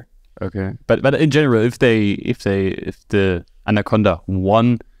later. Okay. But in general, if the anaconda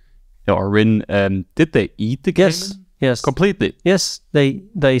won or win, did they eat the caiman? Yes. Completely? Yes,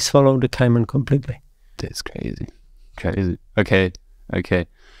 they swallow the caiman completely. That's crazy. Crazy. Okay.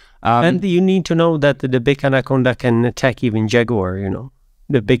 And you need to know that the big anaconda can attack even jaguar, you know.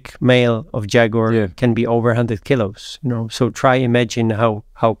 The big male of jaguar can be over 100 kilos, you know. So try imagine how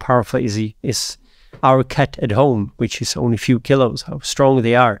powerful is our cat at home, which is only a few kilos, how strong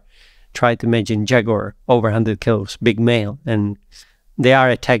they are. try to imagine jaguar over 100 kilos, big male, and they are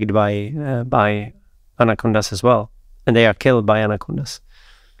attacked by anacondas as well, and they are killed by anacondas.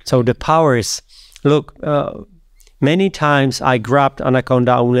 So the power is, look, many times I grabbed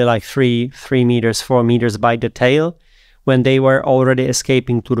anaconda only like 3 meters, 4 meters by the tail when they were already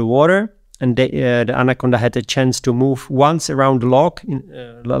escaping to the water, and the anaconda had a chance to move once around the log,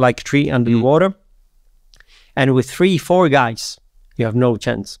 like tree under the water. And with 3-4 guys, you have no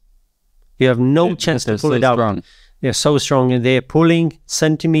chance. You have no chance to pull it out. Strong. They're so strong, and they're pulling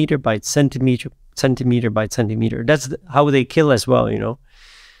centimeter by centimeter, centimeter by centimeter. That's how they kill as well, you know.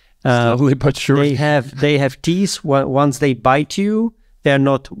 Slowly but surely. They have teeth. Once they bite you, they're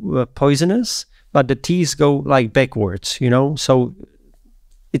not poisonous, but the teeth go like backwards, you know. So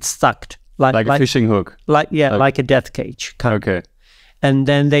it's stuck like a fishing hook. Like a death cage. Okay. And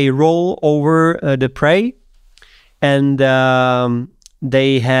then they roll over the prey, and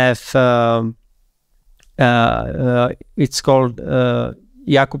they have it's called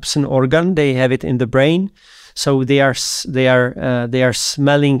Jakobsen organ. They have it in the brain, so they are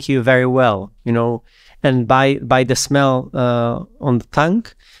smelling you very well, you know, and by the smell on the tongue,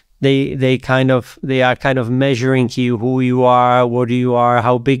 they are kind of measuring you, who you are, what you are,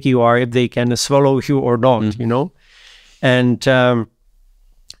 how big you are, if they can swallow you or not, you know. And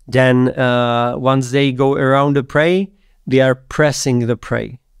then once they go around the prey, they are pressing the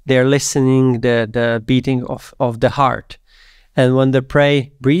prey. They are listening the beating of the heart. And when the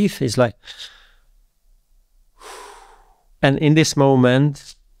prey breathes, it's like, and in this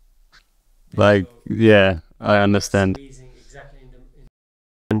moment, like, yeah, I understand.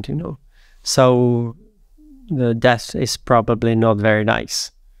 You know, so the death is probably not very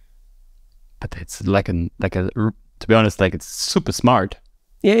nice. But it's to be honest, like, it's super smart.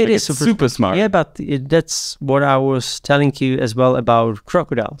 Yeah, it is super smart. Yeah, but that's what I was telling you as well about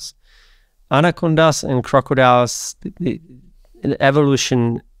crocodiles. Anacondas and crocodiles, the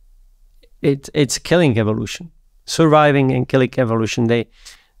evolution, it's killing evolution, surviving and killing evolution. They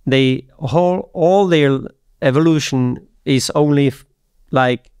all their evolution is only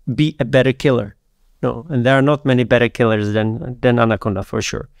like be a better killer. No, and there are not many better killers than anaconda for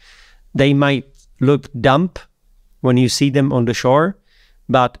sure. They might look dumb when you see them on the shore,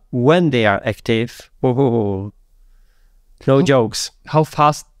 but when they are active, no jokes. How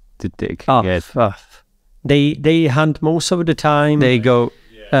fast did they get? They hunt most of the time. They go.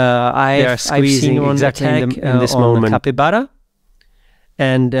 I've seen one attack in this moment. Capybara,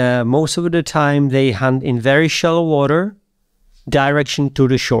 and most of the time they hunt in very shallow water, direction to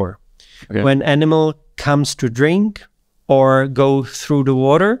the shore. Okay. When animal comes to drink or go through the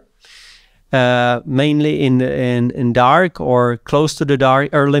water, mainly in dark or close to the dark,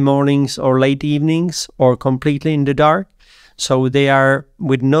 early mornings or late evenings, or completely in the dark. So they are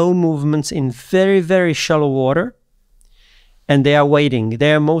with no movements in very, very shallow water, and they are waiting.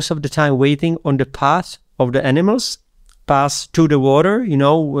 They are most of the time waiting on the path of the animals, pass to the water, you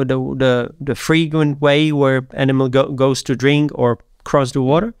know, the frequent way where animal goes to drink or cross the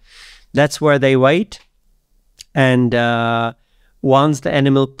water. That's where they wait. And once the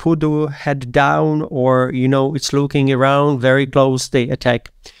animal put the head down, or, you know, it's looking around very close, they attack.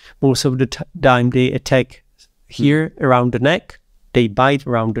 Most of the time they attack here around the neck. They bite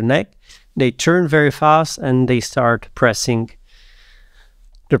around the neck. They turn very fast and they start pressing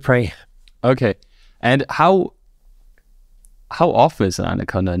the prey. Okay. And how often is an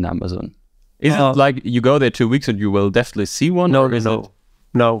anaconda in Amazon? Is it like you go there 2 weeks and you will definitely see one? No,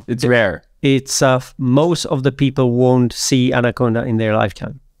 no. It's rare. It's most of the people won't see anaconda in their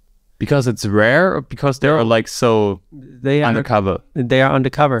lifetime. Because it's rare, or because they are like undercover? They are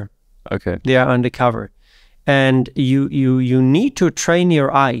undercover. Okay. They are undercover. And you need to train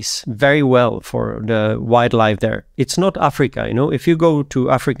your eyes very well for the wildlife there. It's not Africa, you know. If you go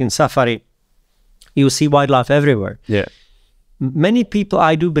to African safari, you see wildlife everywhere. Yeah. Many people,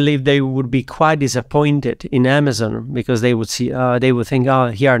 I do believe, they would be quite disappointed in Amazon because they would see, they would think, oh,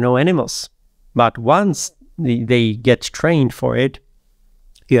 here are no animals. But once they get trained for it,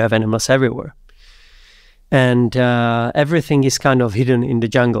 you have animals everywhere, and everything is kind of hidden in the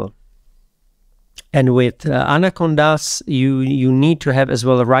jungle. And with anacondas, you need to have as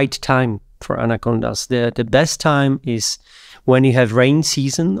well the right time for anacondas. The best time is when you have rain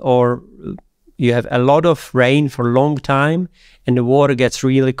season, or you have a lot of rain for a long time and the water gets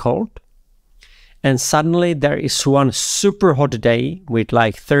really cold. And suddenly there is one super hot day with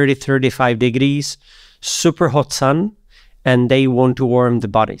like 30-35 degrees, super hot sun, and they want to warm the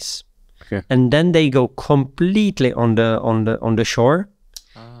bodies. Okay. And then they go completely on the shore.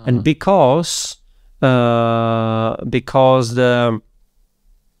 And because the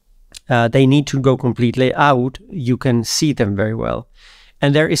they need to go completely out, you can see them very well.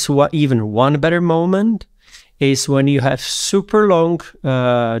 And there is even one better moment is when you have super long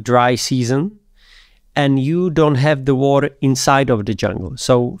dry season and you don't have the water inside of the jungle.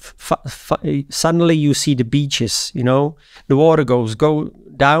 So suddenly you see the beaches, you know, the water go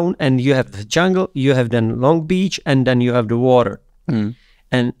down and you have the jungle, you have then long beach, and then you have the water.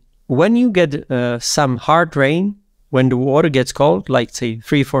 And when you get some hard rain, when the water gets cold, like say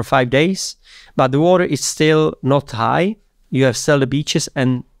 3, 4, 5 days, but the water is still not high, you have still the beaches,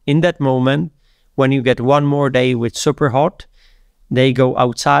 and in that moment, when you get one more day with super hot, they go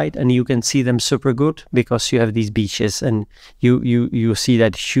outside and you can see them super good because you have these beaches, and you see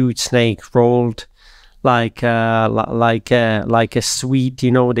that huge snake rolled like a sweet,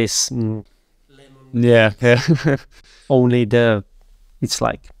 you know, this Yeah. only it's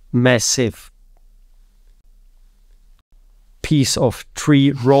like massive piece of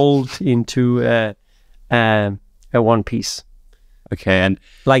tree rolled into a one piece. Okay, and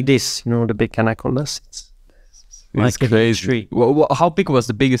Like this, you know, the big anacondas. It's like a huge crazy. tree. How big was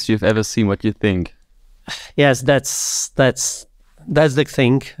the biggest you've ever seen? What do you think? Yes, that's the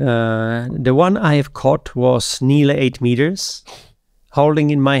thing. The one I have caught was nearly 8 meters. Holding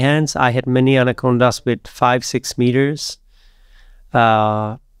in my hands, I had many anacondas with 5, 6 meters.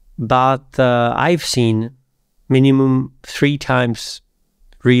 But I've seen minimum 3 times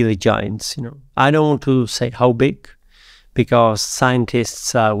really giants, you know. I don't want to say how big because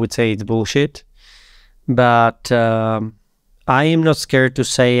scientists would say it's bullshit. But I am not scared to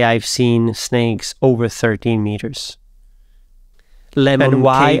say I've seen snakes over 13 meters. And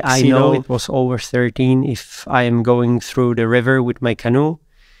why cakes, I you know know? it was over 13, if I am going through the river with my canoe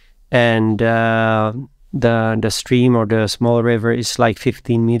and the stream or the small river is like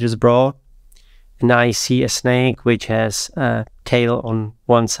 15 meters broad, and I see a snake which has a tail on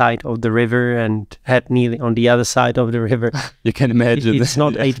one side of the river and head nearly on the other side of the river. You can imagine. It's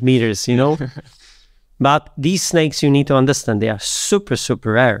not 8 meters, you know. But these snakes, you need to understand, they are super,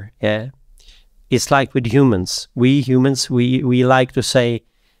 super rare. Yeah, it's like with humans. We humans, we like to say,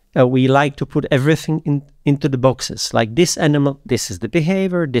 we like to put everything into the boxes. Like this animal, this is the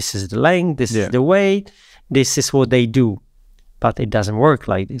behavior, this is the length, this is the weight, this is what they do. But it doesn't work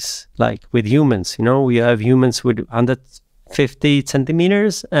like this. Like with humans, you know, we have humans with 150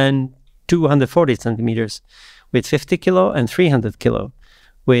 centimeters and 240 centimeters, with 50 kilo and 300 kilo.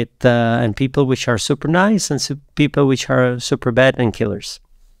 With and people which are super nice and people which are super bad and killers.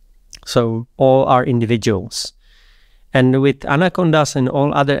 So all are individuals. And with anacondas and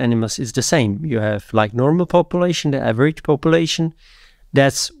all other animals, it's the same. You have like normal population, the average population.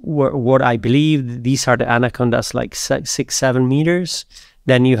 That's what I believe. These are the anacondas, like 6, 7 meters.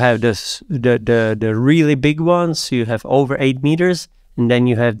 Then you have the really big ones. You have over 8 meters, and then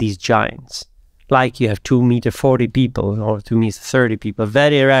you have these giants. Like you have 2.40 meter people or 2.30 meter people,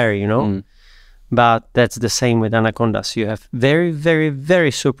 very rare, you know. But that's the same with anacondas. You have very, very,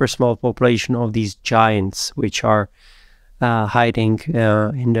 very super small population of these giants, which are hiding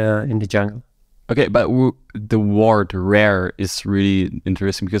in the jungle. Okay, but the word rare is really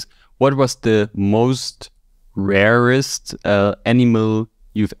interesting because what was the most rarest animal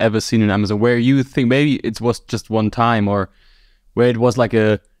you've ever seen in Amazon? Where you think maybe it was just one time, or where it was like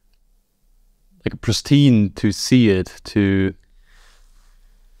a pristine to see it, to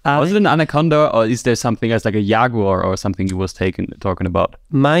was it an anaconda, or is there something else like a jaguar or something you was talking about?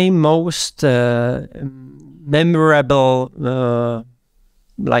 My most memorable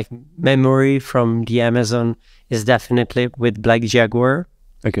memory from the Amazon is definitely with black jaguar.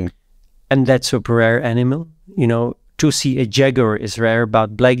 Okay. And that's a super rare animal. You know, to see a jaguar is rare,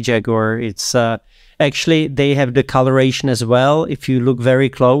 but black jaguar, it's actually, they have the coloration as well. If you look very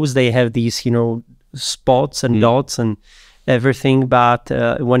close, they have these, you know, spots and dots and everything. But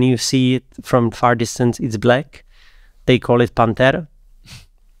when you see it from far distance, it's black. They call it pantera.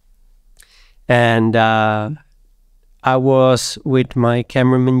 And I was with my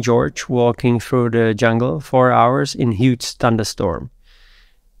cameraman George walking through the jungle 4 hours in huge thunderstorm.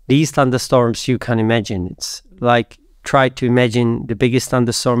 These thunderstorms, you can imagine, it's like, try to imagine the biggest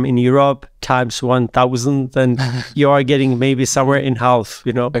thunderstorm in Europe times 1,000, and you are getting maybe somewhere in half,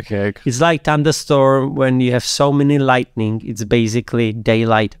 you know. Okay. It's like thunderstorm when you have so many lightning, it's basically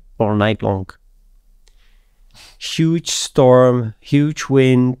daylight all night long. Huge storm, huge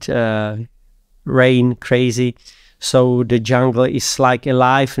wind, rain, crazy. So the jungle is like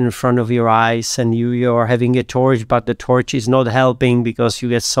alive in front of your eyes, and you are having a torch, but the torch is not helping because you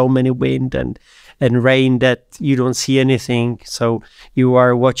get so many wind and rain that you don't see anything. So you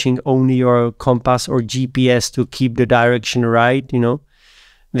are watching only your compass or GPS to keep the direction right, you know.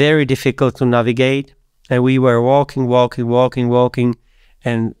 very difficult to navigate. And we were walking,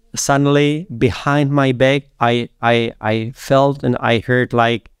 and suddenly behind my back, I felt and I heard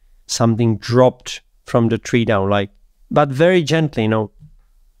like something dropped from the tree down, like, but very gently,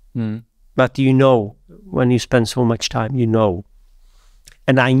 But when you spend so much time,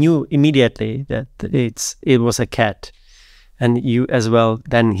 And I knew immediately that it was a cat, and you as well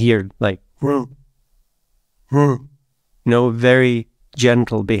then hear like, very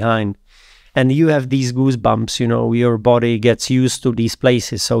gentle behind. And you have these goosebumps, your body gets used to these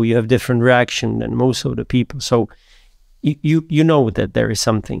places, so you have different reaction than most of the people. So you know that there is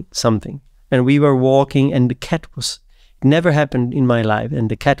something. And we were walking, and the cat it never happened in my life, and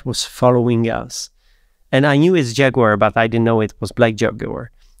the cat was following us. And I knew it's jaguar, but I didn't know it was black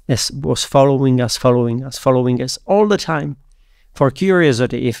jaguar. It was following us all the time. For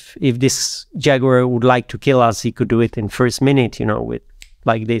curiosity, if this jaguar would like to kill us, he could do it in first minute, with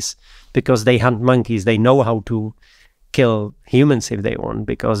like this. Because they hunt monkeys, they know how to kill humans if they want,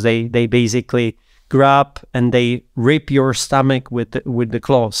 because they basically grab and they rip your stomach with the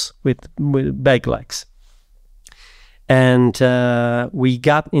claws, with back legs. And we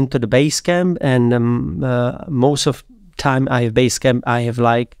got into the base camp, and most of time I have base camp, I have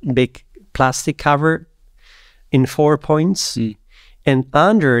like big plastic cover in 4 points, and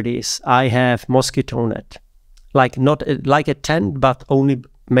under this I have mosquito net, like not like a tent, but only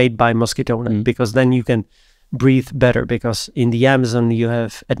made by mosquito net, because then you can breathe better, because in the Amazon you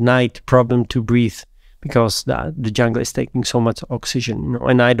have at night problem to breathe, because the jungle is taking so much oxygen,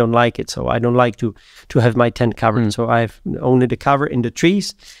 and I don't like it, so I don't like to have my tent covered. So I have only the cover in the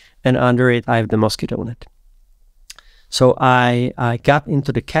trees, and under it I have the mosquito net. So I got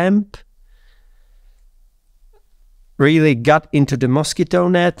into the camp, really got into the mosquito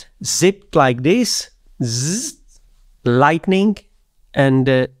net, zipped like this, zzz, lightning, and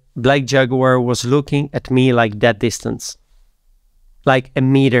the black jaguar was looking at me like that distance, like a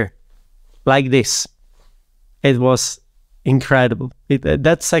meter, like this. It was incredible.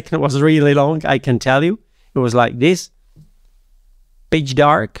 That second was really long, I can tell you. It was like this, pitch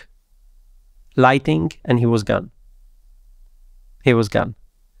dark, lighting, and he was gone. He was gone.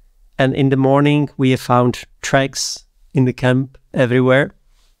 And in the morning, we have found tracks in the camp everywhere.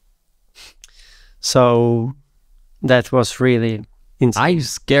 So that was really insane. I'm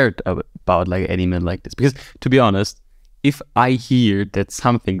scared about like animal like this, because to be honest, if I hear that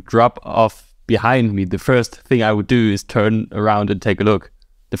something drop off behind me, the first thing I would do is turn around and take a look.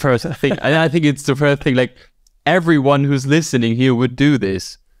 The first thing, and I think it's the first thing, like everyone who's listening here would do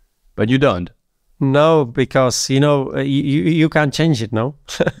this, but you don't. No, because you can't change it. No,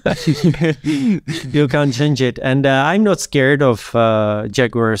 you can't change it. And I'm not scared of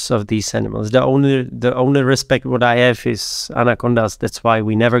jaguars, of these animals. The only respect what I have is anacondas. That's why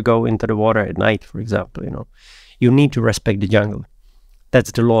we never go into the water at night, for example. You need to respect the jungle.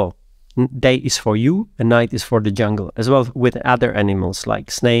 That's the law. Day is for you, and night is for the jungle, as well with other animals like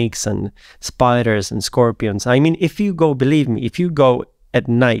snakes and spiders and scorpions. I mean, believe me, if you go at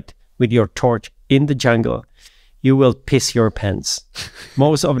night with your torch in the jungle, you will piss your pants.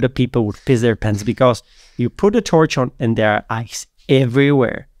 Most of the people would piss their pants, because you put a torch on and there are eyes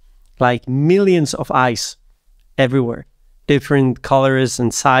everywhere, like millions of eyes everywhere, different colors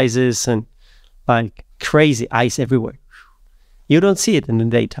and sizes, and like crazy eyes everywhere. You don't see it in the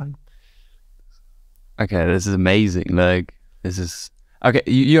daytime. Okay, this is amazing. Like, this is... Okay,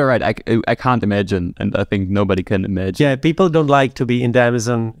 you're right. I can't imagine, and I think nobody can imagine. Yeah, people don't like to be in the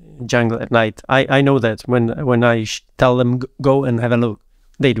Amazon jungle at night. I know that when I tell them go and have a look,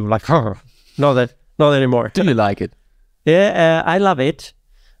 they do like, oh, not anymore. Do you like it? Yeah, I love it,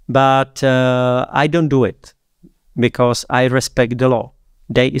 but I don't do it because I respect the law.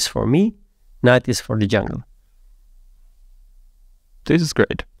 Day is for me, night is for the jungle. This is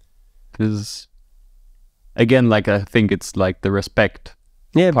great. This is... Again, like I think it's like the respect.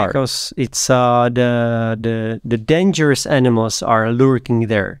 Yeah, part. Because it's the dangerous animals are lurking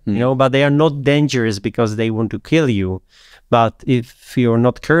there, but they are not dangerous because they want to kill you. But if you're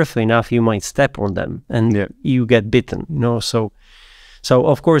not careful enough, you might step on them and you get bitten. So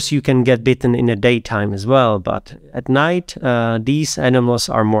of course you can get bitten in the daytime as well, but at night these animals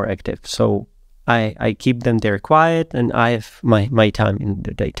are more active. So I keep them there quiet, and I have my time in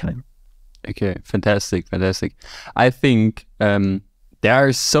the daytime. Okay, fantastic. I think there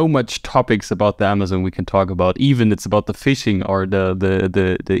are so much topics about the Amazon we can talk about. Even it's about the fishing or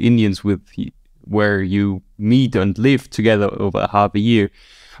the Indians where you meet and live together over half a year.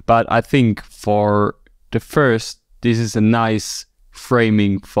 But I think for the first, this is a nice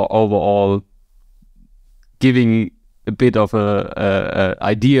framing for overall giving a bit of a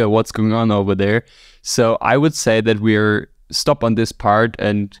idea what's going on over there. So I would say that we're stop on this part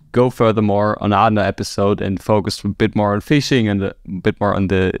and go furthermore on another episode and focus a bit more on fishing and a bit more on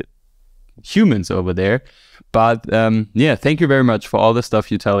the humans over there. But yeah, thank you very much for all the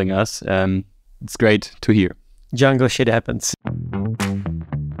stuff you're telling us. It's great to hear. Jungle shit happens.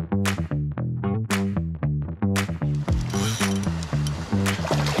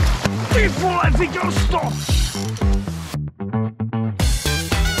 Before I think I'll stop.